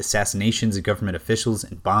launched assassinations of government officials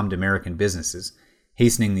and bombed American businesses,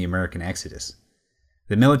 hastening the American exodus.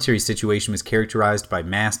 The military situation was characterized by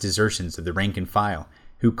mass desertions of the rank and file,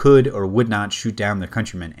 who could or would not shoot down their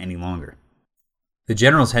countrymen any longer. The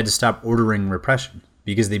generals had to stop ordering repression,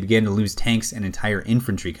 because they began to lose tanks and entire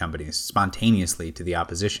infantry companies spontaneously to the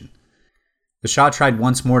opposition. The Shah tried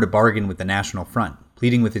once more to bargain with the National Front,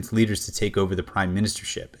 pleading with its leaders to take over the prime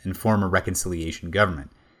ministership and form a reconciliation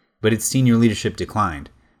government, but its senior leadership declined,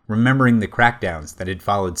 remembering the crackdowns that had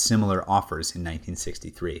followed similar offers in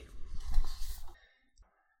 1963.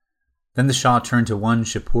 Then the Shah turned to one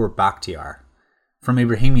Shapur Bakhtiar. From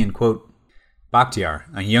Ibrahimian, quote, Bakhtiar,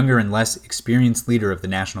 a younger and less experienced leader of the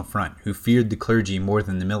National Front who feared the clergy more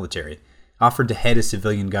than the military, offered to head a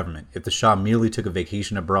civilian government if the Shah merely took a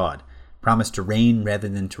vacation abroad, promised to reign rather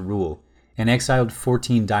than to rule, and exiled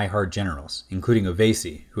 14 die-hard generals, including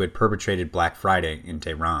Ovaisi, who had perpetrated Black Friday in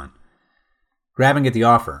Tehran. Grabbing at the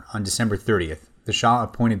offer, on December 30th, the Shah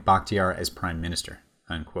appointed Bakhtiar as prime minister,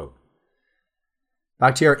 unquote.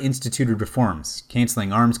 Bakhtiar instituted reforms,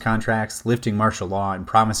 canceling arms contracts, lifting martial law, and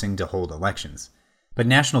promising to hold elections. But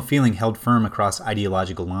national feeling held firm across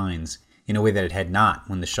ideological lines in a way that it had not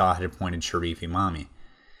when the Shah had appointed Sharif Imami.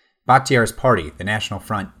 Bakhtiar's party, the National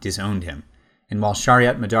Front, disowned him, and while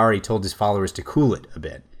Shariat Madari told his followers to cool it a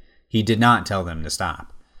bit, he did not tell them to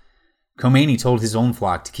stop. Khomeini told his own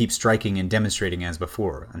flock to keep striking and demonstrating as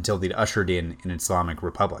before until they'd ushered in an Islamic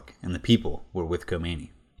Republic, and the people were with Khomeini.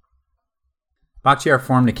 Bakhtiar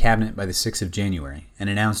formed a cabinet by the 6th of January and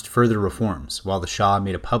announced further reforms, while the Shah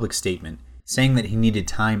made a public statement saying that he needed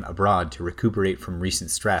time abroad to recuperate from recent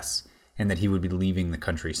stress and that he would be leaving the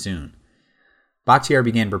country soon. Bakhtiar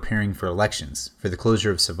began preparing for elections, for the closure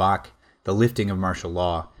of Savak, the lifting of martial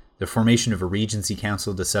law, the formation of a regency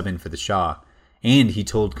council to sub in for the Shah, and he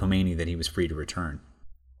told Khomeini that he was free to return.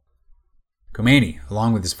 Khomeini,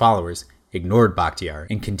 along with his followers, ignored Bakhtiar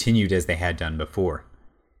and continued as they had done before.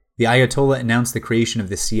 The Ayatollah announced the creation of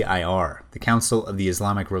the CIR, the Council of the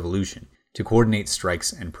Islamic Revolution, to coordinate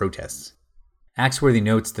strikes and protests. Axworthy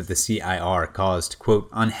notes that the CIR caused, quote,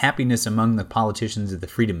 unhappiness among the politicians of the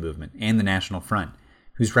Freedom Movement and the National Front,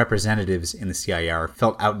 whose representatives in the CIR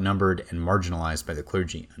felt outnumbered and marginalized by the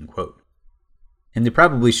clergy, unquote. And they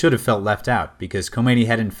probably should have felt left out, because Khomeini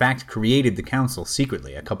had in fact created the council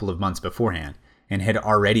secretly a couple of months beforehand, and had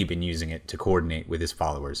already been using it to coordinate with his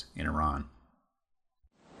followers in Iran.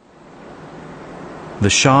 The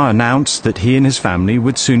Shah announced that he and his family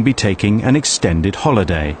would soon be taking an extended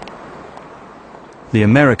holiday. The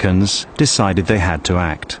Americans decided they had to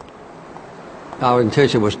act. Our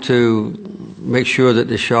intention was to make sure that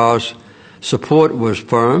the Shah's support was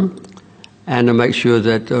firm and to make sure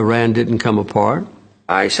that Iran didn't come apart.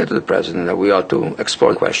 I said to the president that we ought to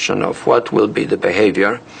explore the question of what will be the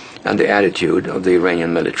behavior and the attitude of the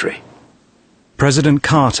Iranian military. President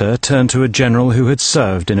Carter turned to a general who had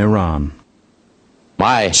served in Iran.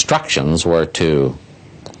 My instructions were to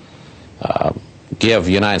give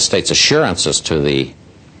United States assurances to the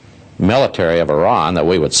military of Iran that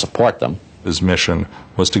we would support them. His mission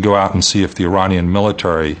was to go out and see if the Iranian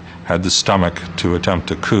military had the stomach to attempt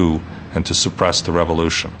a coup and to suppress the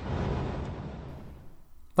revolution.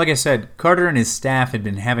 Like I said, Carter and his staff had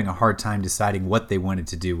been having a hard time deciding what they wanted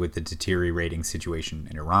to do with the deteriorating situation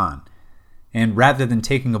in Iran. And rather than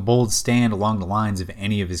taking a bold stand along the lines of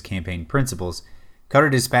any of his campaign principles, Carter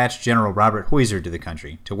dispatched General Robert Heuser to the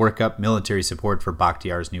country to work up military support for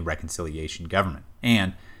Bakhtiar's new reconciliation government,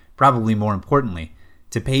 and, probably more importantly,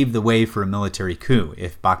 to pave the way for a military coup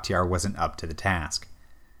if Bakhtiar wasn't up to the task.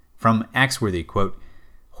 From Axworthy, quote,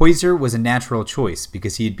 Heuser was a natural choice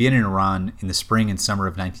because he had been in Iran in the spring and summer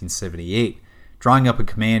of 1978, drawing up a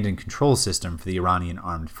command and control system for the Iranian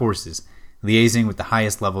armed forces, liaising with the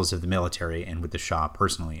highest levels of the military and with the Shah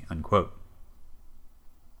personally, unquote.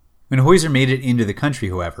 When Heuser made it into the country,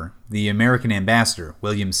 however, the American ambassador,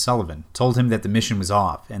 William Sullivan, told him that the mission was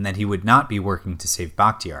off and that he would not be working to save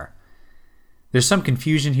Bakhtiar. There's some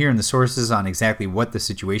confusion here in the sources on exactly what the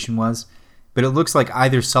situation was, but it looks like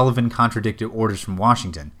either Sullivan contradicted orders from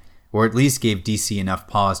Washington, or at least gave D.C. enough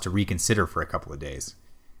pause to reconsider for a couple of days.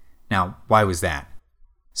 Now, why was that?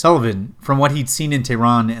 Sullivan, from what he'd seen in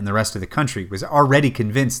Tehran and the rest of the country, was already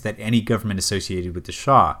convinced that any government associated with the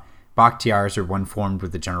Shah, Bakhtiar's or one formed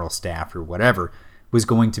with the general staff or whatever, was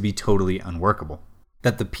going to be totally unworkable.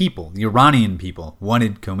 That the people, the Iranian people,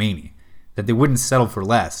 wanted Khomeini, that they wouldn't settle for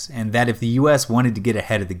less, and that if the U.S. wanted to get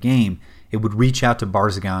ahead of the game, it would reach out to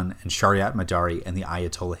Barzaghan and Shariat Madari and the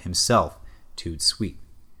Ayatollah himself, toot sweet.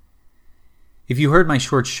 If you heard my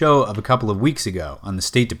short show of a couple of weeks ago on the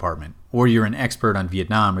State Department, or you're an expert on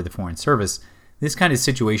Vietnam or the Foreign Service, this kind of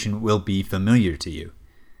situation will be familiar to you.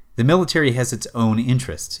 The military has its own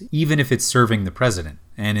interests, even if it's serving the president,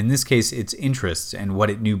 and in this case its interests and what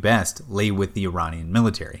it knew best lay with the Iranian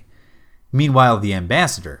military. Meanwhile, the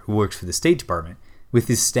ambassador, who works for the State Department, with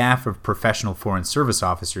his staff of professional Foreign Service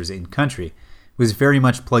officers in country, was very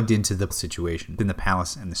much plugged into the situation in the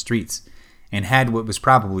palace and the streets, and had what was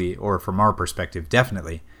probably, or from our perspective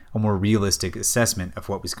definitely, a more realistic assessment of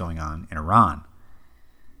what was going on in Iran.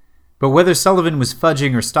 But whether Sullivan was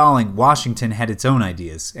fudging or stalling, Washington had its own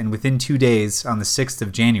ideas, and within 2 days, on the 6th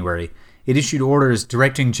of January, it issued orders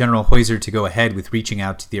directing General Heuser to go ahead with reaching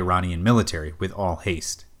out to the Iranian military with all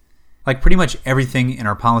haste. Like pretty much everything in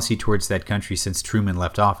our policy towards that country since Truman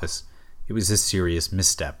left office, it was a serious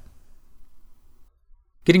misstep.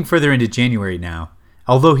 Getting further into January now,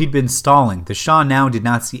 although he'd been stalling, the Shah now did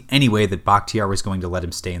not see any way that Bakhtiar was going to let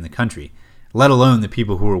him stay in the country, let alone the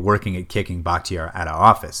people who were working at kicking Bakhtiar out of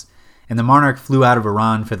office, and the monarch flew out of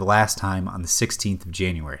Iran for the last time on the 16th of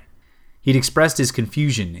January. He'd expressed his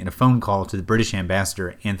confusion in a phone call to the British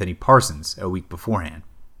ambassador Anthony Parsons a week beforehand.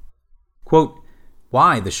 Quote,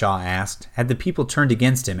 Why, the Shah asked, had the people turned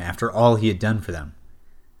against him after all he had done for them?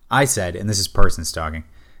 I said, and this is Parsons talking,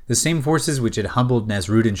 the same forces which had humbled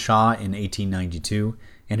Nasruddin Shah in 1892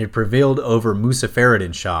 and had prevailed over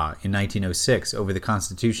Muzaffar Shah in 1906 over the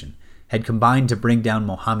Constitution had combined to bring down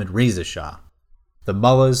Mohammad Reza Shah. The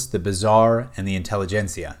mullahs, the bazaar, and the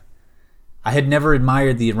intelligentsia. I had never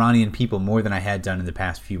admired the Iranian people more than I had done in the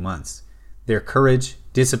past few months. Their courage,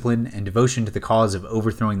 discipline, and devotion to the cause of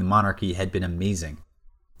overthrowing the monarchy had been amazing.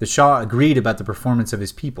 The Shah agreed about the performance of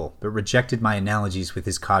his people, but rejected my analogies with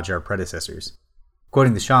his Qajar predecessors.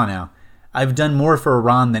 Quoting the Shah now, I've done more for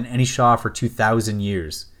Iran than any Shah for 2,000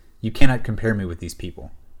 years. You cannot compare me with these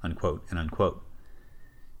people, unquote and unquote.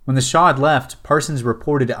 When the Shah had left, Parsons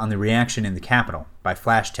reported on the reaction in the capital by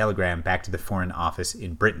flash telegram back to the Foreign Office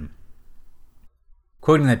in Britain.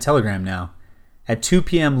 Quoting that telegram now, at 2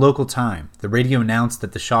 p.m. local time, the radio announced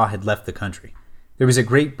that the Shah had left the country. There was a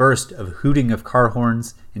great burst of hooting of car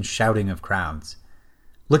horns and shouting of crowds.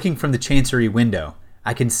 Looking from the Chancery window,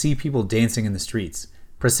 I can see people dancing in the streets,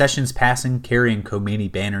 processions passing carrying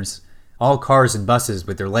Khomeini banners, all cars and buses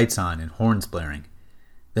with their lights on and horns blaring.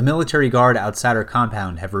 The military guard outside our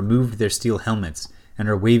compound have removed their steel helmets and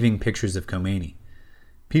are waving pictures of Khomeini.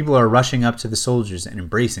 People are rushing up to the soldiers and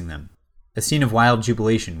embracing them, a scene of wild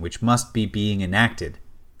jubilation which must be being enacted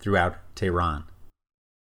throughout Tehran.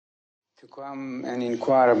 To come and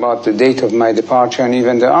inquire about the date of my departure and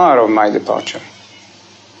even the hour of my departure.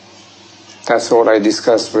 That's all I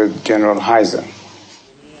discussed with General Heuser.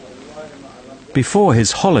 Before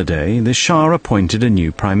his holiday, the Shah appointed a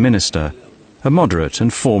new prime minister, a moderate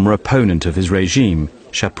and former opponent of his regime,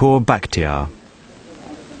 Shapur Bakhtiar.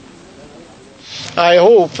 I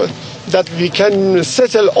hope that we can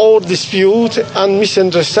settle all dispute and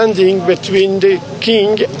misunderstanding between the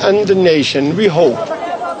king and the nation. We hope.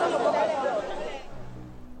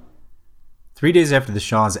 3 days after the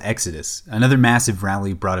Shah's exodus, another massive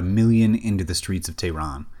rally brought 1 million into the streets of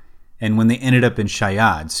Tehran. And when they ended up in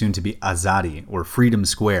Shayad, soon to be Azadi, or Freedom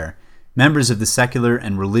Square, members of the secular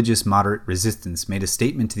and religious moderate resistance made a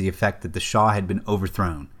statement to the effect that the Shah had been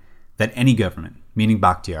overthrown, that any government, meaning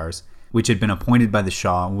Bakhtiar's, which had been appointed by the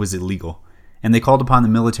Shah, was illegal, and they called upon the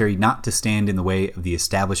military not to stand in the way of the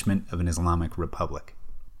establishment of an Islamic republic.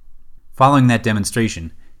 Following that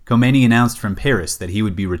demonstration, Khomeini announced from Paris that he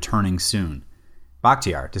would be returning soon.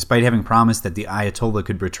 Bakhtiar, despite having promised that the Ayatollah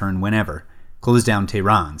could return whenever, closed down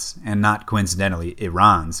Tehran's, and not coincidentally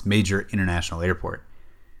Iran's, major international airport.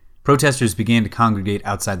 Protesters began to congregate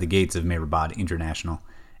outside the gates of Mehrabad International,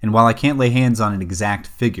 and while I can't lay hands on an exact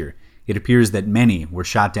figure, it appears that many were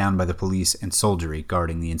shot down by the police and soldiery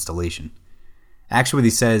guarding the installation.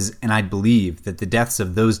 Axworthy says, and I believe, that the deaths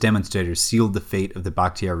of those demonstrators sealed the fate of the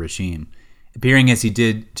Bakhtiar regime, appearing as he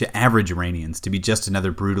did to average Iranians to be just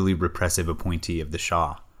another brutally repressive appointee of the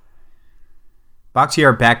Shah.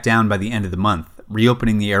 Bakhtiar backed down by the end of the month,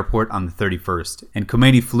 reopening the airport on the 31st, and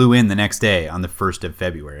Khomeini flew in the next day on the 1st of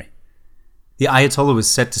February. The Ayatollah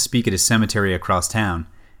was set to speak at a cemetery across town,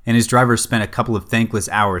 and his driver spent a couple of thankless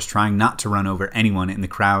hours trying not to run over anyone in the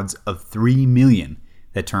crowds of 3 million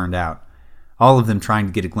that turned out, all of them trying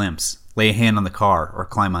to get a glimpse, lay a hand on the car, or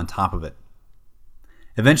climb on top of it.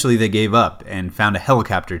 Eventually they gave up and found a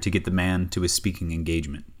helicopter to get the man to his speaking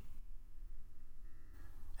engagement.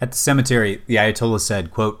 At the cemetery, the Ayatollah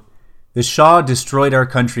said, quote, "The Shah destroyed our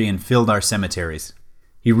country and filled our cemeteries.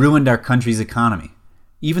 He ruined our country's economy.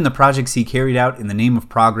 Even the projects he carried out in the name of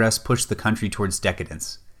progress pushed the country towards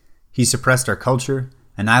decadence. He suppressed our culture,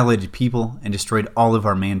 annihilated people, and destroyed all of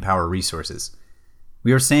our manpower resources.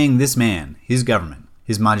 We are saying this man, his government,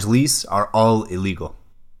 his majlis are all illegal.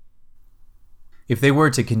 If they were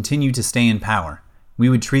to continue to stay in power, we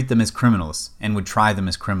would treat them as criminals and would try them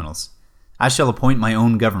as criminals. I shall appoint my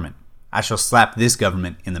own government. I shall slap this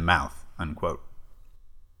government in the mouth." Unquote.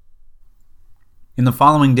 In the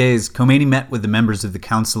following days, Khomeini met with the members of the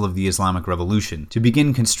Council of the Islamic Revolution to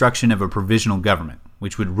begin construction of a provisional government,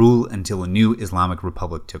 which would rule until a new Islamic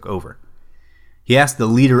Republic took over. He asked the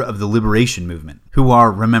leader of the liberation movement, who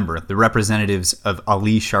are, remember, the representatives of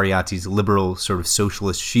Ali Shariati's liberal sort of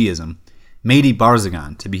socialist Shi'ism, Mehdi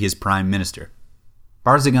Barzani, to be his prime minister.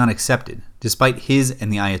 Barzani accepted, despite his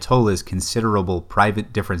and the Ayatollah's considerable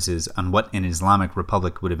private differences on what an Islamic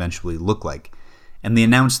Republic would eventually look like, and they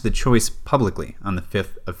announced the choice publicly on the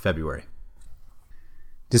 5th of February.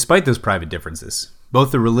 Despite those private differences,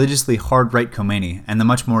 both the religiously hard-right Khomeini and the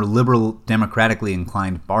much more liberal, democratically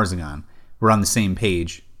inclined Barzani were on the same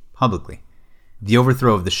page, publicly. The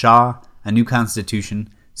overthrow of the Shah, a new constitution,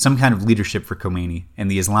 some kind of leadership for Khomeini, and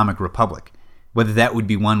the Islamic Republic, whether that would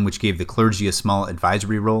be one which gave the clergy a small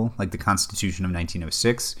advisory role, like the Constitution of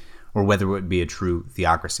 1906, or whether it would be a true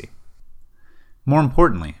theocracy. More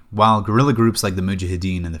importantly, while guerrilla groups like the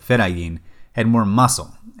Mujahideen and the Fedayeen had more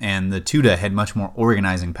muscle, and the Tudeh had much more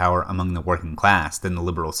organizing power among the working class than the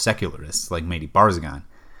liberal secularists like Mehdi Barzani,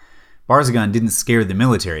 Barzani didn't scare the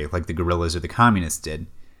military like the guerrillas or the communists did,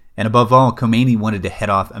 and above all, Khomeini wanted to head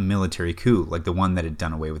off a military coup like the one that had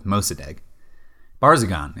done away with Mossadegh.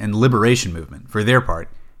 Barzani and the liberation movement, for their part,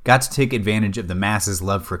 got to take advantage of the masses'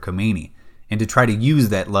 love for Khomeini and to try to use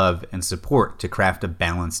that love and support to craft a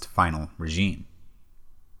balanced final regime.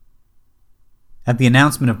 At the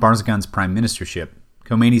announcement of Barzagani's prime ministership,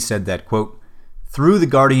 Khomeini said that, quote, "Through the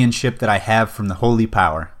guardianship that I have from the holy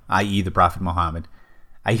power, i.e. the Prophet Muhammad,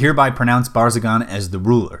 I hereby pronounce Barzani as the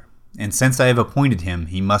ruler, and since I have appointed him,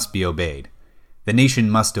 he must be obeyed. The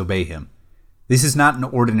nation must obey him. This is not an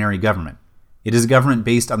ordinary government. It is a government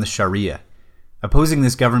based on the Sharia. Opposing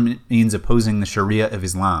this government means opposing the Sharia of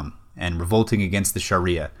Islam, and revolting against the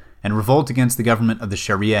Sharia, and revolt against the government of the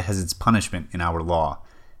Sharia has its punishment in our law.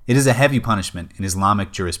 It is a heavy punishment in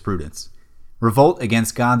Islamic jurisprudence. Revolt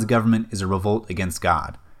against God's government is a revolt against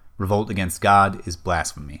God. Revolt against God is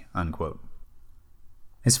blasphemy." Unquote.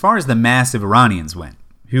 As far as the mass of Iranians went,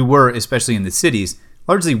 who were, especially in the cities,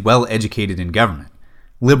 largely well-educated in government,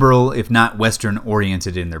 liberal, if not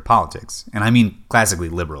Western-oriented in their politics, and I mean classically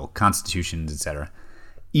liberal, constitutions, etc.,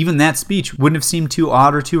 even that speech wouldn't have seemed too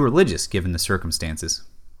odd or too religious given the circumstances.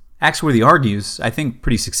 Axworthy argues, I think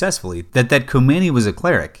pretty successfully, that Khomeini was a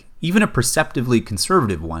cleric, even a perceptively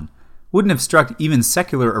conservative one, wouldn't have struck even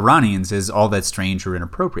secular Iranians as all that strange or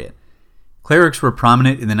inappropriate. Clerics were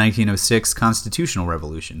prominent in the 1906 constitutional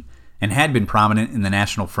revolution, and had been prominent in the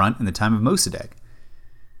National Front in the time of Mossadegh.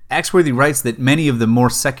 Axworthy writes that many of the more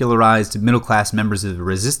secularized middle-class members of the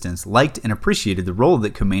resistance liked and appreciated the role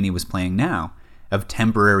that Khomeini was playing now, of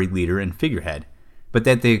temporary leader and figurehead, but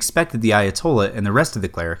that they expected the Ayatollah and the rest of the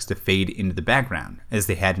clerics to fade into the background, as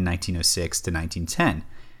they had in 1906 to 1910,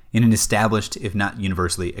 in an established, if not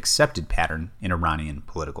universally accepted pattern in Iranian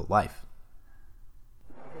political life.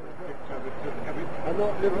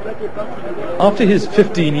 After his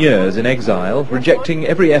 15 years in exile, rejecting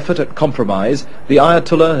every effort at compromise, the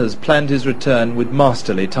Ayatollah has planned his return with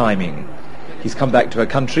masterly timing. He's come back to a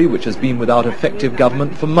country which has been without effective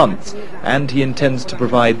government for months, and he intends to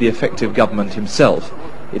provide the effective government himself.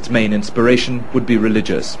 Its main inspiration would be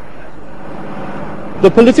religious.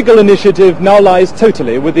 The political initiative now lies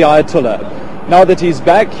totally with the Ayatollah. Now that he's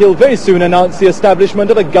back, he'll very soon announce the establishment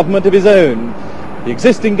of a government of his own. The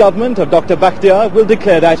existing government of Dr. Bakhtiar will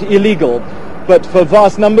declare that illegal. But for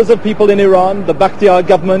vast numbers of people in Iran, the Bakhtiar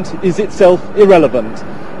government is itself irrelevant.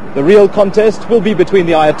 The real contest will be between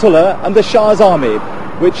the Ayatollah and the Shah's army,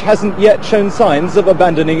 which hasn't yet shown signs of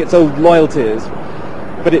abandoning its old loyalties.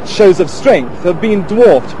 But its shows of strength have been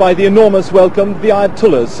dwarfed by the enormous welcome the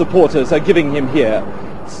Ayatollah's supporters are giving him here.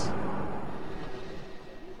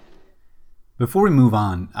 Before we move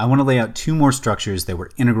on, I want to lay out two more structures that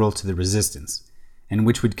were integral to the resistance, and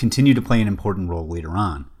which would continue to play an important role later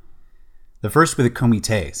on. The first were the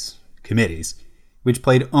comités, committees, which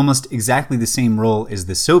played almost exactly the same role as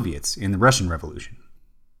the Soviets in the Russian Revolution.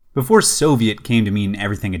 Before Soviet came to mean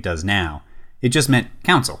everything it does now, it just meant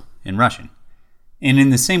council in Russian. And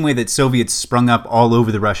in the same way that Soviets sprung up all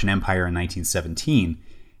over the Russian Empire in 1917,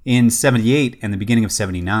 in 78 and the beginning of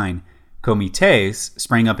 79, comités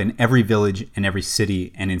sprang up in every village and every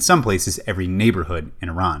city, and in some places every neighborhood in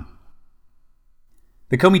Iran.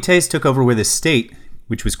 The comités took over where the state,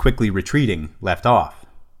 which was quickly retreating, left off.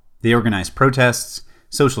 They organized protests,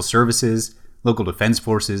 social services, local defense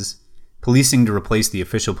forces, policing to replace the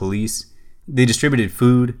official police. They distributed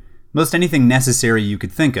food, most anything necessary you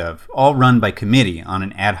could think of, all run by committee on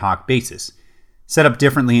an ad hoc basis, set up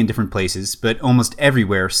differently in different places, but almost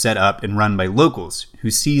everywhere set up and run by locals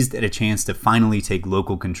who seized at a chance to finally take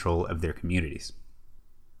local control of their communities.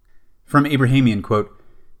 From Abrahamian, quote,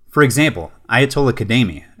 "For example, Ayatollah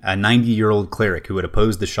Khademi, a 90-year-old cleric who had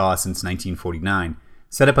opposed the Shah since 1949,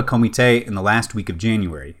 set up a comité in the last week of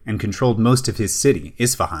January and controlled most of his city,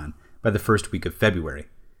 Isfahan, by the first week of February.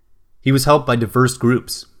 He was helped by diverse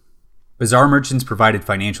groups. Bazaar merchants provided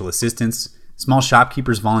financial assistance, small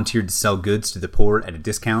shopkeepers volunteered to sell goods to the poor at a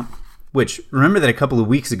discount, which, remember that a couple of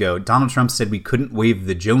weeks ago, Donald Trump said we couldn't waive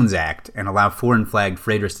the Jones Act and allow foreign-flagged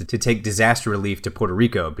freighters to take disaster relief to Puerto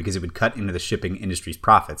Rico because it would cut into the shipping industry's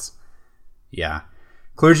profits. Yeah.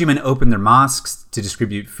 Clergymen opened their mosques to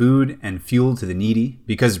distribute food and fuel to the needy,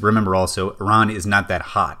 because remember also, Iran is not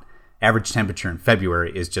that hot. Average temperature in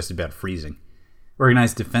February is just about freezing.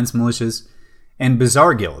 Organized defense militias, and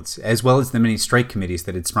bazaar guilds, as well as the many strike committees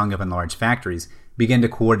that had sprung up in large factories, began to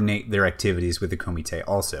coordinate their activities with the Comité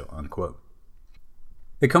also, unquote.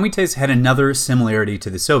 The Comités had another similarity to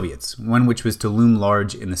the Soviets, one which was to loom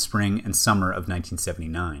large in the spring and summer of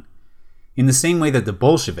 1979. In the same way that the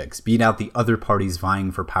Bolsheviks beat out the other parties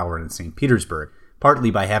vying for power in St. Petersburg, partly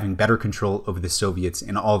by having better control over the Soviets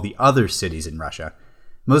in all the other cities in Russia,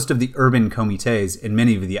 most of the urban Comités and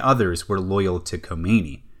many of the others were loyal to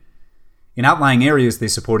Khomeini. In outlying areas, they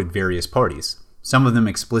supported various parties, some of them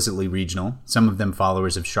explicitly regional, some of them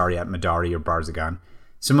followers of Shariat Madari or Barzagan,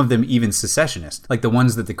 some of them even secessionist, like the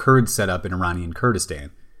ones that the Kurds set up in Iranian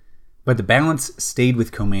Kurdistan. But the balance stayed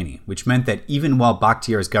with Khomeini, which meant that even while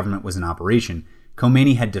Bakhtiar's government was in operation,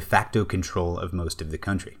 Khomeini had de facto control of most of the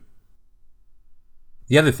country.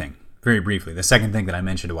 The other thing, very briefly, the second thing that I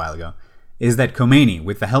mentioned a while ago, is that Khomeini,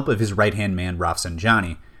 with the help of his right-hand man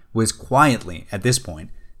Rafsanjani, was quietly, at this point,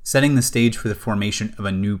 setting the stage for the formation of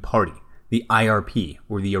a new party, the IRP,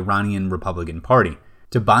 or the Iranian Republican Party,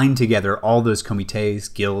 to bind together all those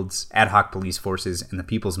comités, guilds, ad hoc police forces, and the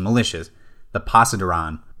people's militias, the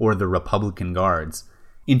Pasidaran, or the Republican Guards,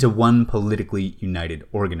 into one politically united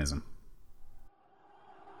organism.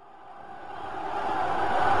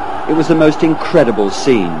 It was the most incredible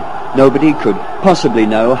scene. Nobody could possibly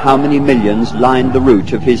know how many millions lined the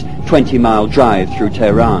route of his 20-mile drive through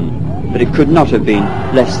Tehran, but it could not have been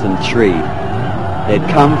less than 3.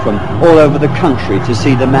 They'd come from all over the country to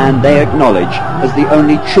see the man they acknowledge as the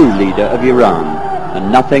only true leader of Iran,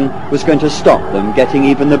 and nothing was going to stop them getting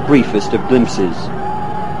even the briefest of glimpses.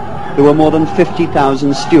 There were more than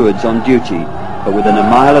 50,000 stewards on duty, but within a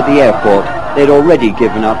mile of the airport they'd already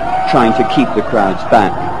given up trying to keep the crowds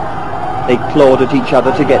back. They clawed at each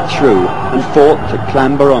other to get through and fought to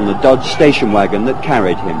clamber on the Dodge station wagon that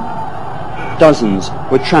carried him. Dozens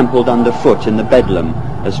were trampled underfoot in the bedlam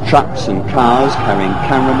as trucks and cars carrying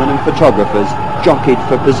cameramen and photographers jockeyed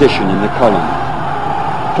for position in the column.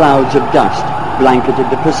 Clouds of dust blanketed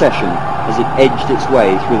the procession as it edged its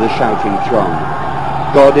way through the shouting throng.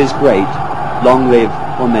 God is great, long live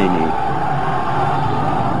Khomeini.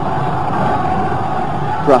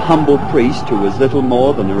 For a humble priest who was little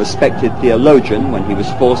more than a respected theologian when he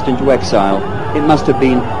was forced into exile, it must have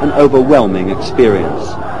been an overwhelming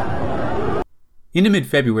experience. Into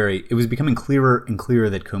mid-February, it was becoming clearer and clearer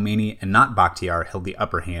that Khomeini and not Bakhtiar held the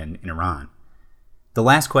upper hand in Iran. The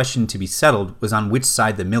last question to be settled was on which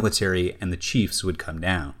side the military and the chiefs would come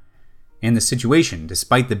down. And the situation,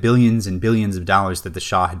 despite the billions and billions of dollars that the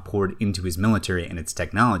Shah had poured into his military and its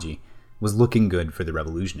technology, was looking good for the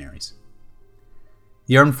revolutionaries.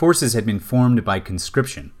 The armed forces had been formed by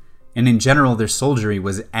conscription, and in general their soldiery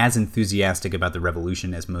was as enthusiastic about the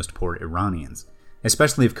revolution as most poor Iranians,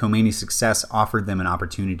 especially if Khomeini's success offered them an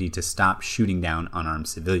opportunity to stop shooting down unarmed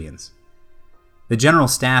civilians. The general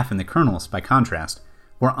staff and the colonels, by contrast,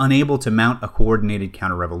 were unable to mount a coordinated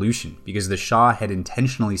counter-revolution because the Shah had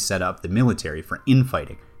intentionally set up the military for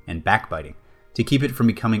infighting and backbiting to keep it from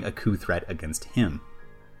becoming a coup threat against him.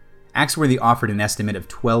 Axworthy offered an estimate of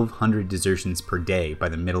 1,200 desertions per day by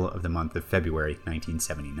the middle of the month of February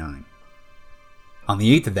 1979. On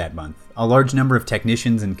the 8th of that month, a large number of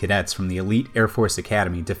technicians and cadets from the elite Air Force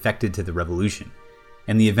Academy defected to the revolution,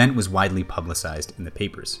 and the event was widely publicized in the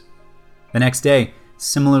papers. The next day,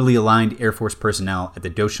 similarly aligned Air Force personnel at the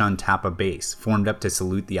Doshan Tapa base formed up to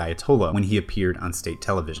salute the Ayatollah when he appeared on state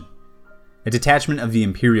television. A detachment of the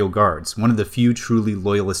Imperial Guards, one of the few truly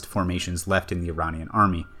loyalist formations left in the Iranian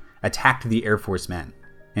army, attacked the Air Force men,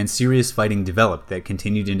 and serious fighting developed that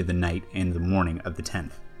continued into the night and the morning of the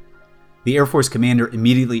 10th. The Air Force commander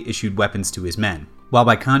immediately issued weapons to his men, while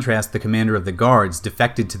by contrast the commander of the Guards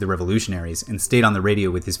defected to the revolutionaries and stayed on the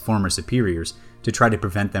radio with his former superiors to try to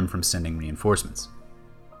prevent them from sending reinforcements.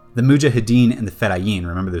 The Mujahideen and the Fedayeen,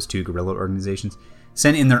 remember those two guerrilla organizations,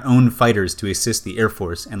 sent in their own fighters to assist the Air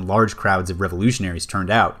Force, and large crowds of revolutionaries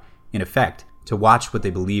turned out, in effect, to watch what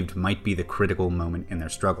they believed might be the critical moment in their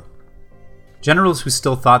struggle. Generals who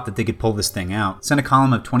still thought that they could pull this thing out sent a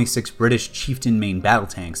column of 26 British Chieftain main battle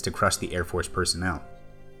tanks to crush the Air Force personnel.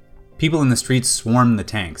 People in the streets swarmed the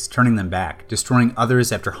tanks, turning them back, destroying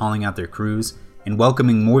others after hauling out their crews, and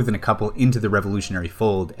welcoming more than a couple into the revolutionary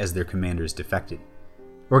fold as their commanders defected.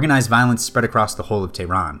 Organized violence spread across the whole of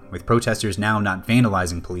Tehran, with protesters now not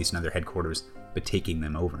vandalizing police and other headquarters, but taking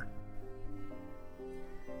them over.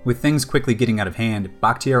 With things quickly getting out of hand,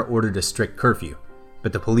 Bakhtiar ordered a strict curfew,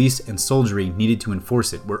 but the police and soldiery needed to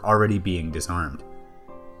enforce it were already being disarmed.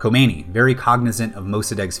 Khomeini, very cognizant of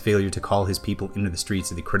Mossadegh's failure to call his people into the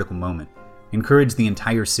streets at the critical moment, encouraged the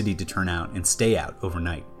entire city to turn out and stay out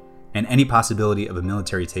overnight, and any possibility of a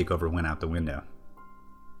military takeover went out the window.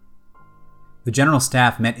 The general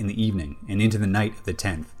staff met in the evening and into the night of the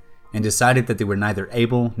 10th, and decided that they were neither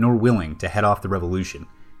able nor willing to head off the revolution,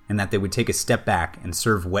 and that they would take a step back and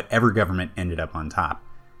serve whatever government ended up on top.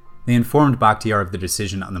 They informed Bakhtiar of the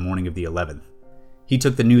decision on the morning of the 11th. He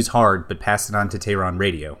took the news hard, but passed it on to Tehran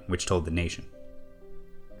radio, which told the nation.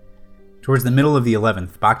 Towards the middle of the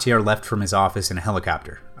 11th, Bakhtiar left from his office in a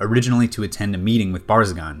helicopter, originally to attend a meeting with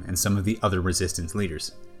Barzaghan and some of the other resistance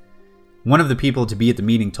leaders. One of the people to be at the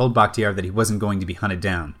meeting told Bakhtiar that he wasn't going to be hunted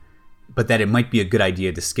down, but that it might be a good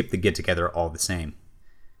idea to skip the get-together all the same.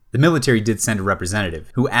 The military did send a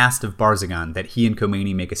representative, who asked of Barzaghan that he and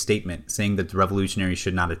Khomeini make a statement saying that the revolutionaries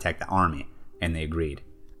should not attack the army, and they agreed.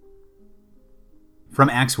 From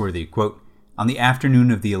Axworthy, quote, "On the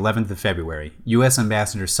afternoon of the 11th of February, U.S.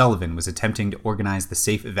 Ambassador Sullivan was attempting to organize the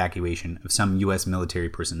safe evacuation of some U.S. military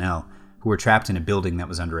personnel who were trapped in a building that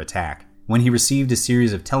was under attack, when he received a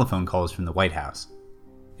series of telephone calls from the White House.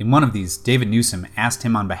 In one of these, David Newsom asked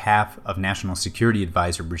him on behalf of National Security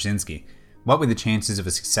Advisor Brzezinski what were the chances of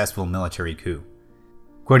a successful military coup.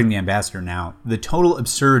 Quoting the ambassador now, "The total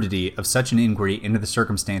absurdity of such an inquiry into the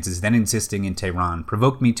circumstances then existing in Tehran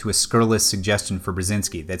provoked me to a scurrilous suggestion for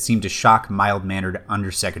Brzezinski that seemed to shock mild-mannered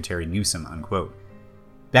Undersecretary Newsom," unquote.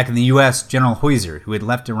 Back in the U.S., General Heuser, who had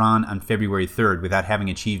left Iran on February 3rd without having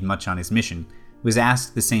achieved much on his mission, was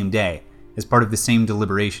asked the same day, as part of the same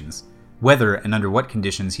deliberations, whether and under what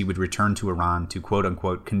conditions he would return to Iran to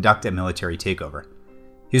quote-unquote conduct a military takeover.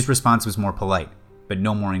 His response was more polite, but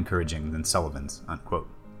no more encouraging than Sullivan's, unquote.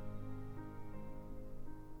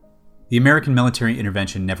 The American military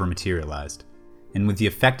intervention never materialized, and with the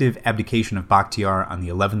effective abdication of Bakhtiar on the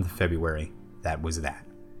 11th of February, that was that.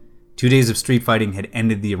 2 days of street fighting had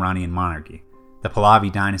ended the Iranian monarchy, the Pahlavi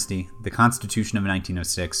dynasty, the Constitution of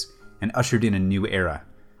 1906, and ushered in a new era,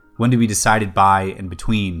 one to be decided by and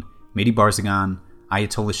between Mehdi Barzaghan,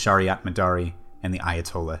 Ayatollah Shariat Madari, and the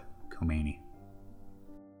Ayatollah Khomeini.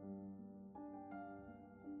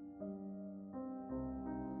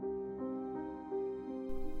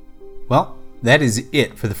 Well, that is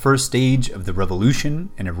it for the first stage of the revolution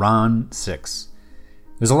in Iran 6.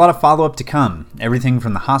 There's a lot of follow-up to come, everything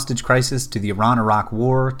from the hostage crisis to the Iran-Iraq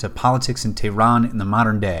war to politics in Tehran in the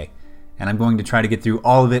modern day, and I'm going to try to get through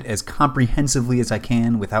all of it as comprehensively as I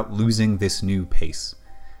can without losing this new pace.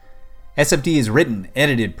 SFD is written,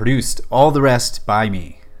 edited, produced, all the rest by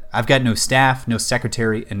me. I've got no staff, no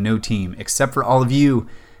secretary, and no team, except for all of you,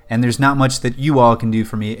 and there's not much that you all can do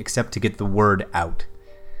for me except to get the word out.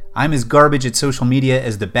 I'm as garbage at social media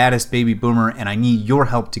as the baddest baby boomer, and I need your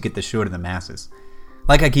help to get the show to the masses.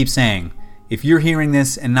 Like I keep saying, if you're hearing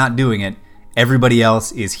this and not doing it, everybody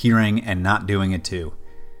else is hearing and not doing it too.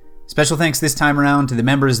 Special thanks this time around to the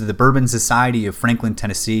members of the Bourbon Society of Franklin,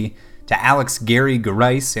 Tennessee, to Alex Gary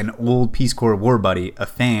Garais, an old Peace Corps war buddy, a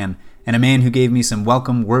fan, and a man who gave me some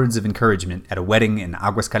welcome words of encouragement at a wedding in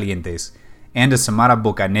Aguascalientes, and to Samara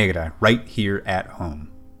Bocanegra right here at home.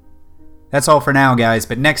 That's all for now, guys,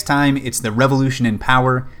 but next time it's the revolution in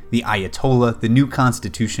power, the Ayatollah, the new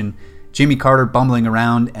constitution, Jimmy Carter bumbling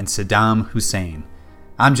around, and Saddam Hussein.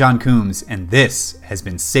 I'm John Coombs, and this has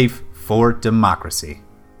been Safe for Democracy.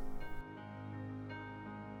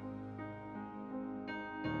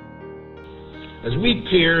 As we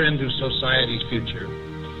peer into society's future,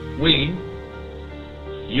 we,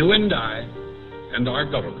 you and I, and our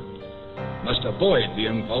government, must avoid the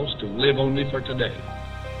impulse to live only for today,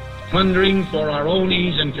 plundering for our own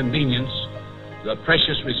ease and convenience the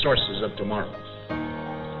precious resources of tomorrow.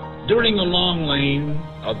 During the long lane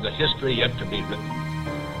of the history yet to be written,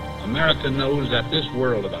 America knows that this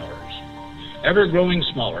world of ours, ever growing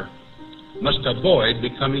smaller, must avoid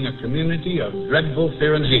becoming a community of dreadful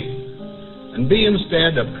fear and hate, and be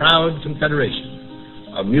instead a proud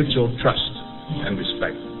confederation of mutual trust and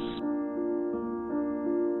respect.